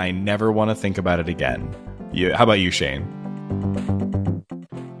 minutes, and I never want to think about it again. How about you, Shane?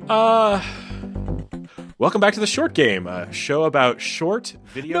 Welcome back to The Short Game, a show about short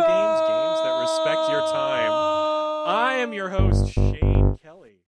video games that respect your time. I am your host,